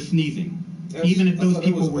 speaking, or sneezing, even if those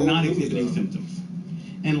people were not exhibiting symptoms.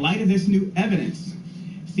 In light of this new evidence,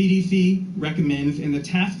 CDC recommends and the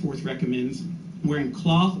task force recommends wearing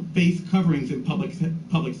cloth face coverings in public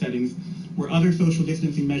settings where other social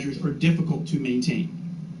distancing measures are difficult to maintain.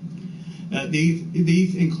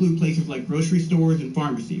 These include places like grocery stores and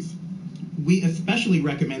pharmacies. We especially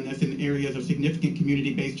recommend this in areas of significant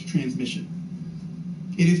community-based transmission.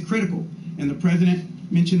 It is critical, and the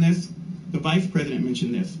President mentioned this, the Vice President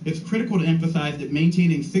mentioned this, it's critical to emphasize that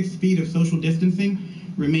maintaining 6 feet of social distancing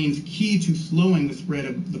remains key to slowing the spread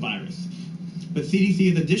of the virus. But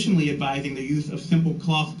CDC is additionally advising the use of simple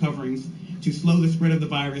cloth coverings to slow the spread of the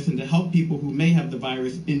virus and to help people who may have the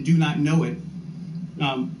virus and do not know it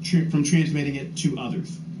from transmitting it to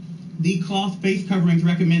others. The cloth face coverings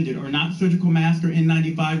recommended are not surgical masks or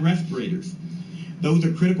N95 respirators. Those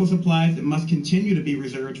are critical supplies that must continue to be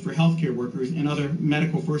reserved for healthcare workers and other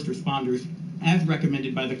medical first responders as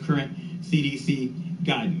recommended by the current CDC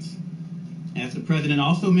guidance. As the President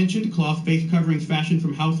also mentioned, cloth face coverings fashioned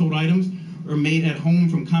from household items or made at home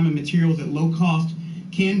from common materials at low cost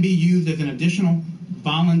can be used as an additional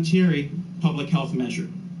voluntary public health measure.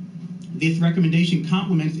 This recommendation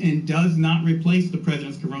complements and does not replace the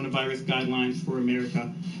President's coronavirus guidelines for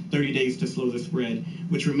America, 30 days to slow the spread,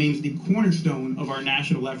 which remains the cornerstone of our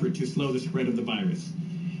national effort to slow the spread of the virus.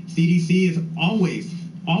 CDC is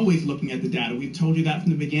always looking at the data. We've told you that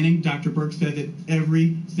from the beginning. Dr. Birx says at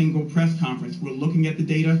every single press conference, we're looking at the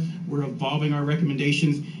data, we're evolving our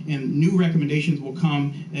recommendations, and new recommendations will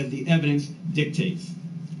come as the evidence dictates.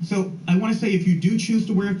 So I want to say if you do choose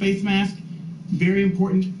to wear a face mask, very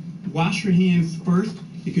important, wash your hands first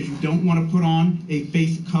because you don't want to put on a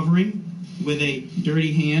face covering with a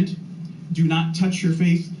dirty hand. Do not touch your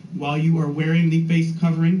face while you are wearing the face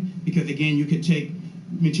covering because again, you could take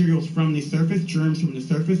materials from the surface, germs from the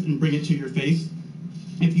surface, and bring it to your face.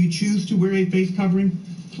 If you choose to wear a face covering,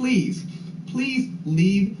 please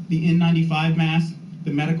leave the N95 mask,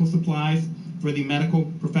 the medical supplies for the medical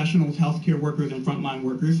professionals, healthcare workers, and frontline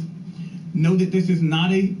workers. Know that this is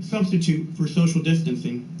not a substitute for social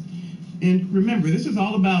distancing. And remember, this is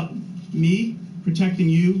all about me protecting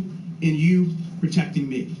you and you protecting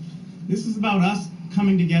me. This is about us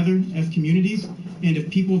coming together as communities, and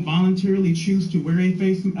if people voluntarily choose to wear a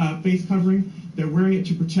face covering, they're wearing it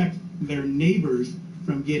to protect their neighbors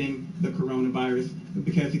from getting the coronavirus,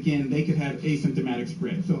 because again, they could have asymptomatic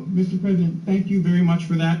spread. So, Mr. President, thank you very much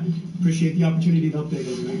for that. Appreciate the opportunity to update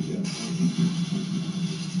everybody.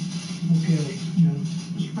 Okay, John.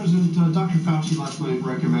 Mr. President, Dr. Fauci last night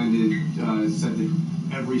said that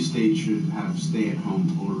every state should have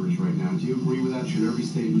stay-at-home orders right now. Do you agree with that? Should every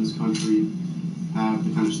state in this country have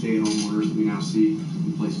the kind of stay-at-home orders that we now see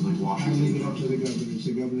in places like Washington? I leave it up to the governors.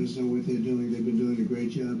 The governors know what they're doing. They've been doing a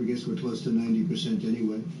great job. I guess we're close to 90%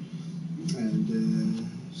 anyway. And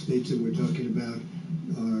states that we're talking about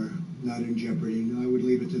are not in jeopardy. No, I would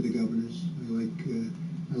leave it to the governors.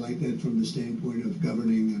 I like that from the standpoint of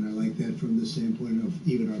governing, and I like that from the standpoint of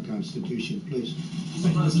even our Constitution. Please.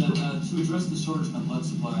 Mr. President, to address the shortage in the blood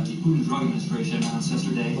supply, the Food and Drug Administration announced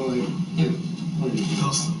yesterday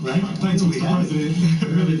Right? Thanks, Mr. President. You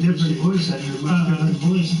have a different voice and you're much different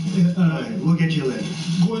voice. We'll get you later.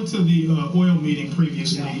 Going to the oil meeting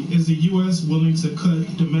previously, is the U.S. willing to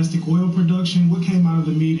cut domestic oil production? What came out of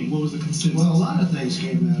the meeting? What was the consensus? Well, a lot of things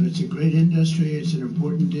came out. It's a great industry. It's an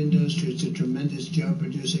important industry. It's a tremendous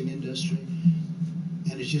job-producing industry.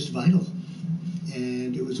 And it's just vital.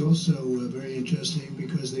 And it was also very interesting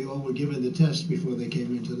because they all were given the test before they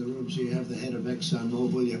came into the room. So you have the head of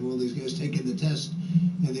ExxonMobil, you have all these guys taking the test,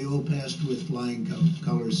 and they all passed with flying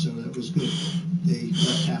colors, so that was good. They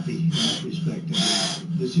left happy in that respect.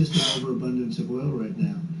 There's just an overabundance of oil right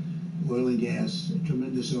now, oil and gas, a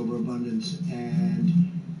tremendous overabundance,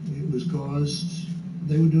 and it was caused,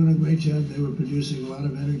 they were doing a great job, they were producing a lot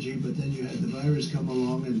of energy, but then you had the virus come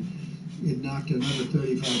along and it knocked another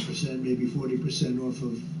 35%, maybe 40% off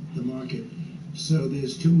of the market. So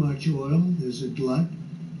there's too much oil, there's a glut,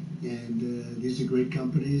 and these are great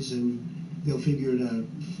companies, and they'll figure it out.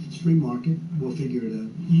 It's free market, we'll figure it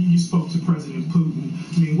out. You spoke to President Putin.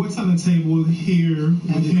 I mean, what's on the table here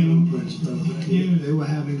with him? They were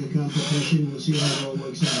having a competition. We'll see how it all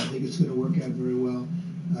works out. I think it's going to work out very well.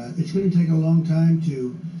 It's going to take a long time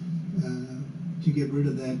to get rid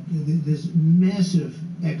of that. There's massive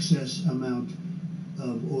excess amount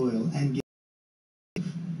of oil and gas,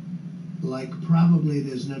 like probably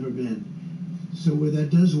there's never been. So where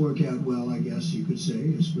that does work out well, I guess you could say,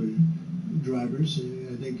 is for drivers.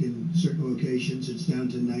 I think in certain locations it's down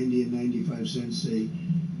to 90 and 95 cents a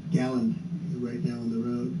gallon right now on the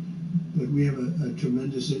road. But we have a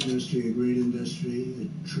tremendous industry, a great industry,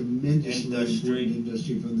 a tremendously important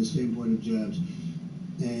industry from the standpoint of jobs.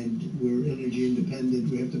 And we're energy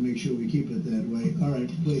independent. We have to make sure we keep it that way. All right,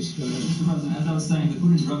 please go ahead. Mr. President, as I was saying, the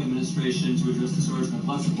Food and Drug Administration, to address the shortage of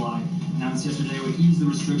blood supply, announced yesterday it would ease the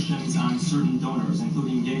restrictions on certain donors,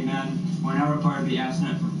 including gay men, who are now required to be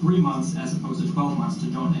abstinent for 3 months as opposed to 12 months to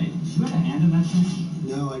donate. Did you have a hand in that change?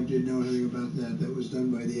 No, I didn't know anything about that. That was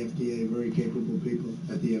done by the FDA, very capable people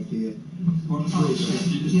at the FDA.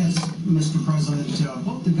 Yes, Mr. President,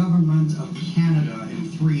 both the government of Canada and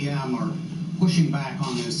 3M are pushing back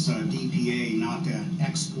on this DPA not to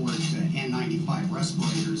export N95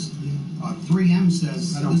 respirators. 3M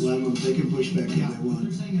says... I don't blame them. They can push back if they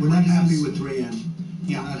want. We're not happy with 3M.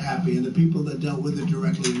 We're not happy. And the people that dealt with it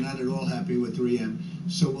directly are not at all happy with 3M.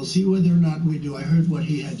 So we'll see whether or not we do. I heard what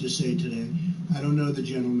he had to say today. I don't know the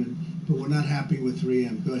gentleman, but we're not happy with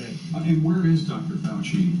 3M. Go ahead. And where is Dr.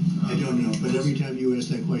 Fauci? I don't know, but every time you ask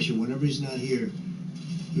that question, whenever he's not here,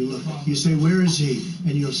 you look, you say, where is he?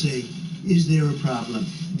 And you'll say, is there a problem?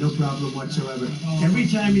 No problem whatsoever. Every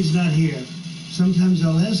time he's not here, sometimes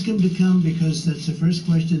I'll ask him to come because that's the first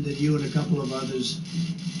question that you and a couple of others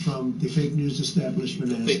from the fake news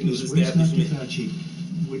establishment ask. Where's Dr. Fauci?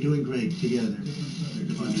 We're doing great together.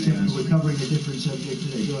 We're covering a different subject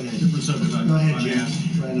today. Go ahead. Different subject. Go ahead, Jim.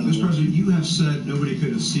 Mr. President, you have said nobody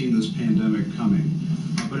could have seen this pandemic coming.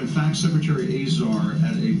 But in fact, Secretary Azar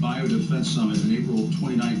at a biodefense summit in April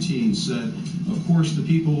 2019 said, of course, the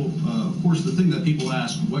thing that people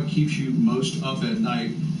ask, what keeps you most up at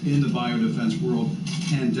night in the biodefense world?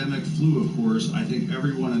 Pandemic flu, of course. I think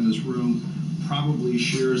everyone in this room probably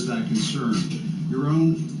shares that concern. Your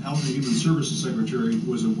own Health and Human Services Secretary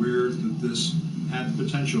was aware that this had the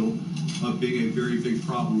potential of being a very big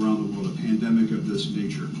problem around the world, a pandemic of this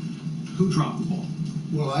nature. Who dropped the ball?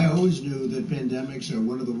 Well, I always knew that pandemics are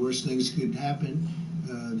one of the worst things that could happen.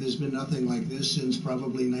 There's been nothing like this since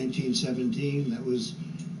probably 1917. That was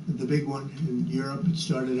the big one in Europe. It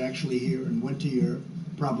started actually here and went to Europe,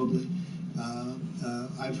 probably.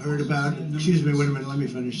 I've heard about, excuse me, wait a minute, let me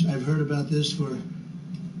finish. I've heard about this for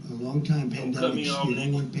a long time, pandemics. You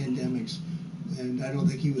don't want pandemics. And I don't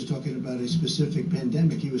think he was talking about a specific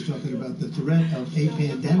pandemic. He was talking about the threat of a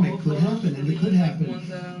pandemic could happen, and it could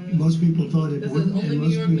happen. Most people thought it wouldn't, and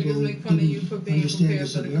most people didn't understand the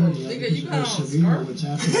severity. I think it's very severe. What's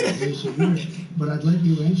happening is very severe. But I'd let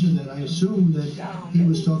you answer that. I assume that he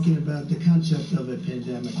was talking about the concept of a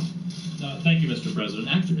pandemic. Thank you, Mr. President.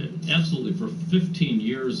 Actually, absolutely. For 15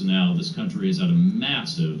 years now, this country has had a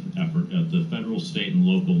massive effort at the federal, state, and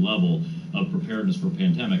local level of preparedness for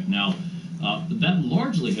pandemic. Now, that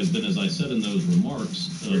largely has been, as I said in those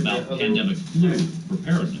remarks, about pandemic flu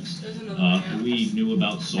preparedness. We knew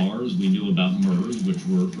about SARS, we knew about MERS, which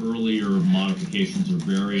were earlier modifications or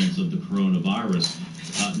variants of the coronavirus.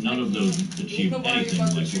 None of those achieved anything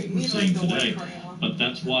like what we're seeing today. But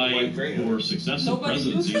that's why for successive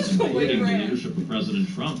presidencies, including the leadership of President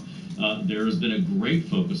Trump, there has been a great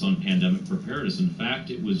focus on pandemic preparedness. In fact,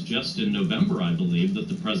 it was just in November, I believe, that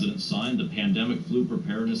the president signed the Pandemic Flu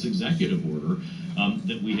Preparedness Executive Order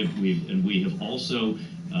that we have also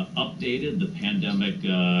updated the pandemic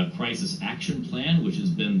crisis action plan, which has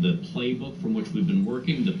been the playbook from which we've been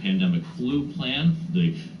working, the pandemic flu plan,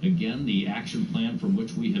 the action plan from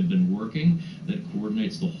which we have been working that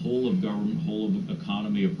coordinates the whole of government, whole of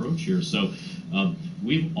economy approach here. So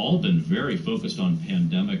we've all been very focused on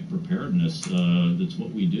pandemic preparedness. That's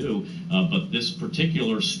what we do. But this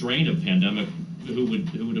particular strain of pandemic, who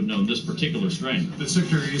would have known this particular strain? The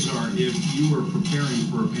Secretary Azar, if you were preparing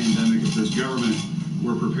for a pandemic, if this government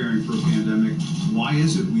were preparing for a pandemic, why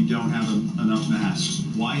is it we don't have enough masks?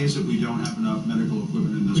 Why is it we don't have enough medical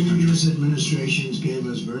equipment in this country? Previous administrations gave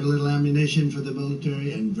us very little ammunition for the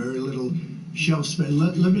military and very little shelf space.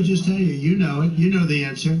 Let me just tell you, you know it, you know the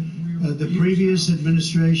answer. The previous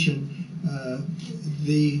administration,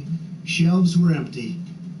 the shelves were empty.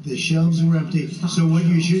 The shelves were empty. So what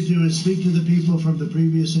you should do is speak to the people from the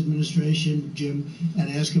previous administration, Jim, and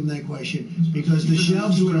ask them that question. Because the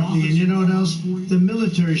shelves were empty. And you know what else? The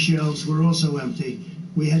military shelves were also empty.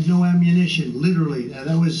 We had no ammunition, literally.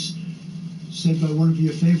 That was said by one of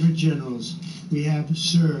your favorite generals. We have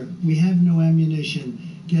no ammunition.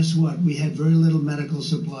 Guess what? We had very little medical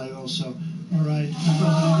supply also. All right.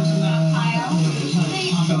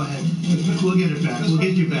 Go ahead. We'll get it back. We'll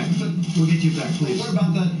get you back. We'll get you back, please. What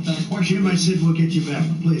about that question? Jim, I said we'll get you back.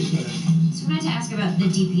 Please, go ahead. So I wanted to ask about the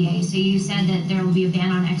DPA. So you said that there will be a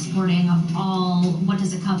ban on exporting of all, what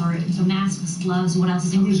does it cover? So masks, gloves, what else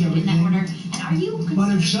is included in that order? And are you concerned?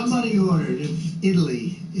 But if somebody ordered, if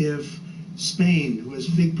Italy, if Spain was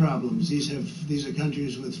big problems, these are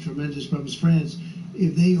countries with tremendous problems, France,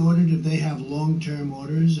 if they have long-term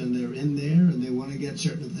orders and they're in there and they want to get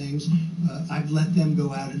certain things, I've let them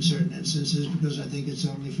go out in certain instances because I think it's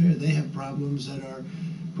only fair. They have problems that are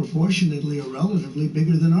proportionately or relatively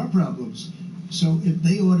bigger than our problems. So if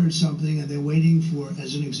they ordered something and they're waiting for,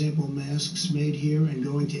 as an example, masks made here and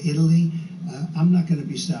going to Italy, I'm not going to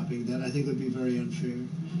be stopping that. I think it would be very unfair.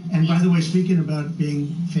 And by the way, speaking about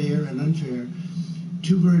being fair and unfair,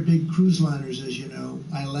 two very big cruise liners, as you know,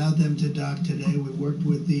 I allowed them to dock today. We worked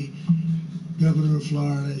with the governor of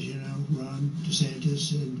Florida, as you know, Ron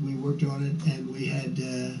DeSantis, and we worked on it, and we had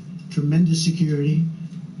tremendous security,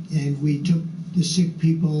 and we took the sick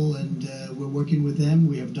people, and we're working with them.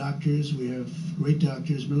 We have doctors, we have great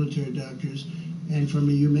doctors, military doctors, and from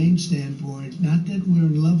a humane standpoint, not that we're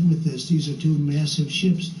in love with this, these are two massive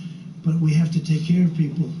ships, but we have to take care of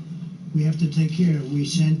people. We have to take care. We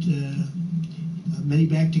sent many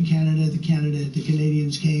back to Canada. The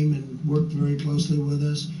Canadians came and worked very closely with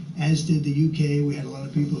us, as did the UK. We had a lot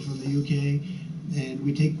of people from the UK, and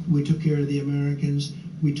we took care of the Americans.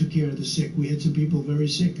 We took care of the sick. We had some people very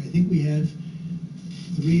sick. I think we had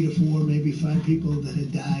 3 to 4, maybe 5 people that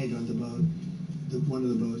had died on the boat, one of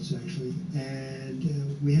the boats actually, and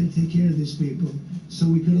we had to take care of these people. So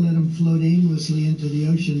we could have let them float aimlessly into the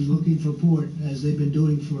ocean looking for port, as they've been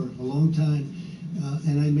doing for a long time.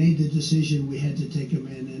 And I made the decision we had to take them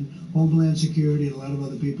in. And Homeland Security and a lot of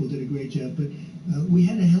other people did a great job. But we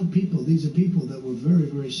had to help people. These are people that were very,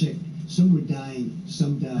 very sick. Some were dying.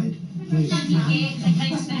 Some died. Please. Go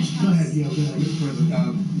ahead. Yeah, go ahead. Mr.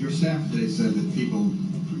 President, your staff today said that people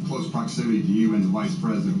in close proximity to you and the Vice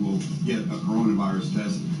President will get a coronavirus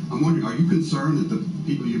test. I'm wondering, are you concerned that the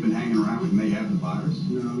people you've been hanging around with may have the virus?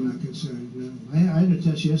 No, I'm not concerned. No. I had a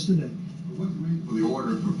test yesterday. For the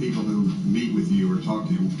order for people to meet with you or talk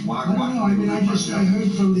to you, why? I don't know. I mean, I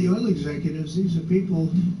heard from the oil executives, these are people,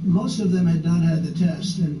 most of them had not had the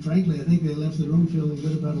test, and frankly, I think they left the room feeling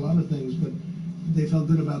good about a lot of things, but they felt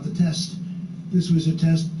good about the test. This was a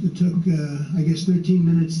test that took, I guess, 13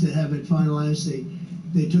 minutes to have it finalized.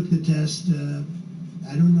 They took the test.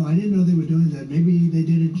 I don't know. I didn't know they were doing that. Maybe they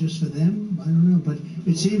did it just for them. I don't know. But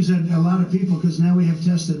it seems that a lot of people, because now we have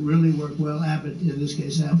tests that really work well. Abbott, in this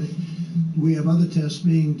case, Abbott. We have other tests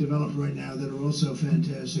being developed right now that are also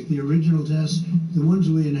fantastic. The original tests, the ones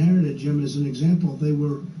we inherited, Jim, as an example, they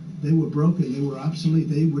were broken. They were obsolete.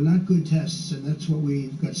 They were not good tests, and that's what we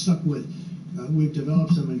got stuck with. We've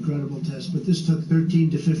developed some incredible tests, but this took 13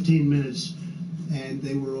 to 15 minutes, and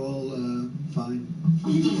they were all fine.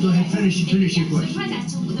 Go ahead, finish your question.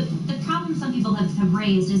 So the problem some people have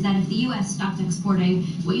raised is that if the U.S. stops exporting,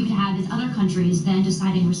 what you could have is other countries then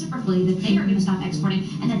deciding reciprocally that they are going to stop exporting,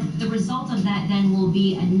 and that the result of that then will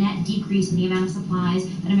be a net decrease in the amount of supplies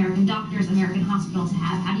that American doctors, American hospitals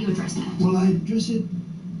have. How do you address that? Well, I address it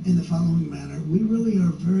in the following manner. We really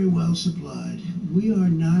are very well supplied. We are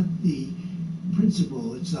not the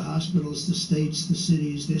principal. It's the hospitals, the states, the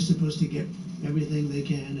cities. They're supposed to get everything they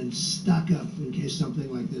can and stock up in case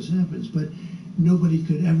something like this happens. But nobody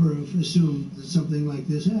could ever have assumed that something like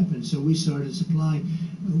this happened. So we started supplying.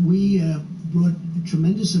 We brought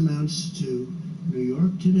tremendous amounts to New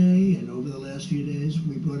York today, and over the last few days,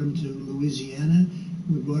 we brought them to Louisiana,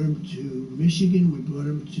 we brought them to Michigan, we brought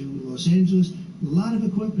them to Los Angeles. A lot of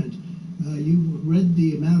equipment. You read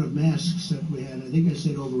the amount of masks that we had. I think I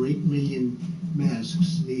said over 8 million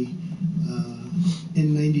masks. The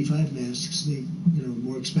N95 masks, the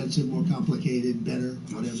more expensive, more complicated, better,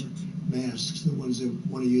 whatever masks, the ones that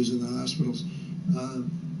want to use in the hospitals.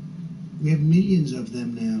 We have millions of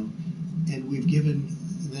them now, and we've given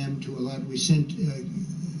them to a lot. We sent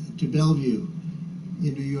to Bellevue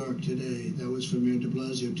in New York today. That was from Mayor de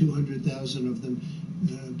Blasio, 200,000 of them.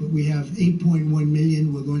 But we have 8.1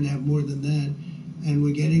 million. We're going to have more than that. And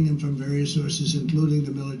we're getting them from various sources, including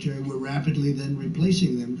the military. We're rapidly then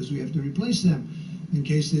replacing them because we have to replace them in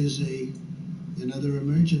case there's another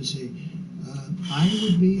emergency. I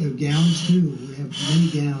would be gowns too. We have many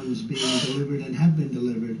gowns being delivered and have been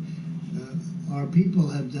delivered. Our people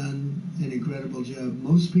have done an incredible job.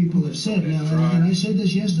 Most people have said now, and I said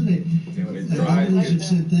this yesterday. Others have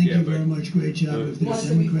said thank you very much, great job. If there's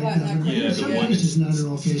a Democrat government, in some cases, not in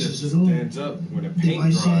all cases at all. If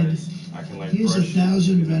I said, here's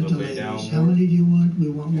 1,000 ventilators, how many do you want? We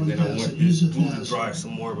want 1,000. Here's 1,000. Dry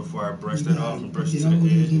some more before I brush that off and brush it to what the we're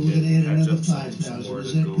going to do? edge. We're going to add another 5,000.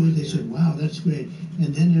 Is that good? They said, wow, that's great.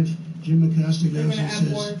 And then if Jim Acosta goes and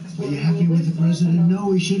says, are you happy with the president?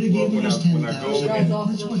 No, he should have given us 10,000.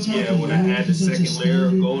 That's what's happening. When I add the second layer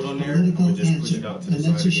of gold on there, we'll just push it out to the and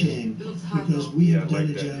side. that's a shame because we have done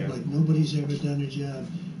a job like nobody's ever done a job.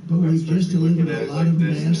 But we've just delivered a lot of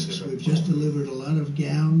masks. We've just delivered a lot of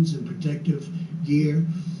gowns and protective gear.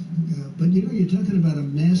 But you're talking about a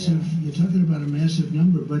massive. You're talking about a massive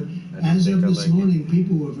number. But as of this morning,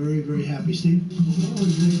 people were very, very happy. Steve, all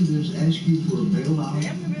executives ask you for a bailout?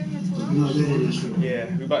 No, they didn't ask for it.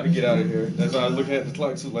 Yeah, we're about to get out of here. That's why I was looking at the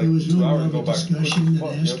clock too. Like There was 2 no hours more go of a by. discussion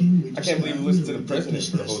than asking. I can't believe we listened to the president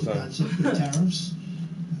for the whole time. Concept of tariffs,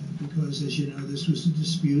 because as you know, this was a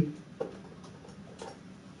dispute.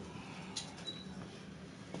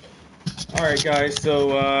 All right, guys.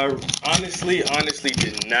 So honestly,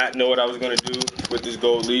 did not know what I was gonna do with this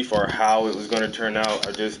gold leaf or how it was gonna turn out.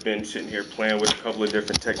 I've just been sitting here playing with a couple of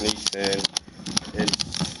different techniques, and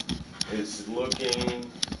it's looking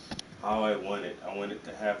how I want it. I want it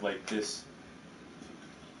to have like this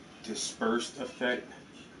dispersed effect.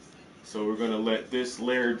 So we're gonna let this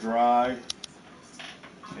layer dry,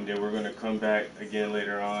 and then we're gonna come back again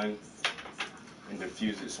later on and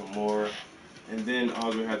diffuse it some more. And then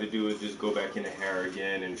all we have to do is just go back in the hair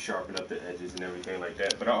again and sharpen up the edges and everything like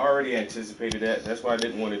that. But I already anticipated that. That's why I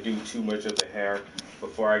didn't want to do too much of the hair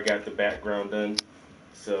before I got the background done.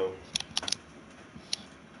 So,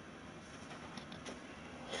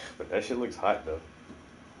 but that shit looks hot though.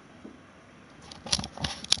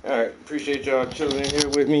 Alright, appreciate y'all chilling in here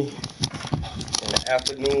with me in the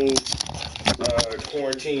afternoon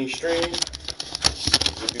quarantine stream.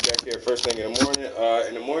 We'll be back here first thing in the morning.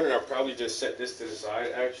 In the morning, I'll probably just set this to the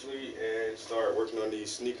side actually and start working on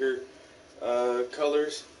these sneaker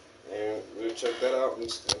colors, and we'll check that out and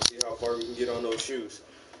see how far we can get on those shoes.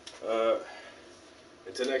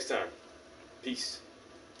 Until next time, peace.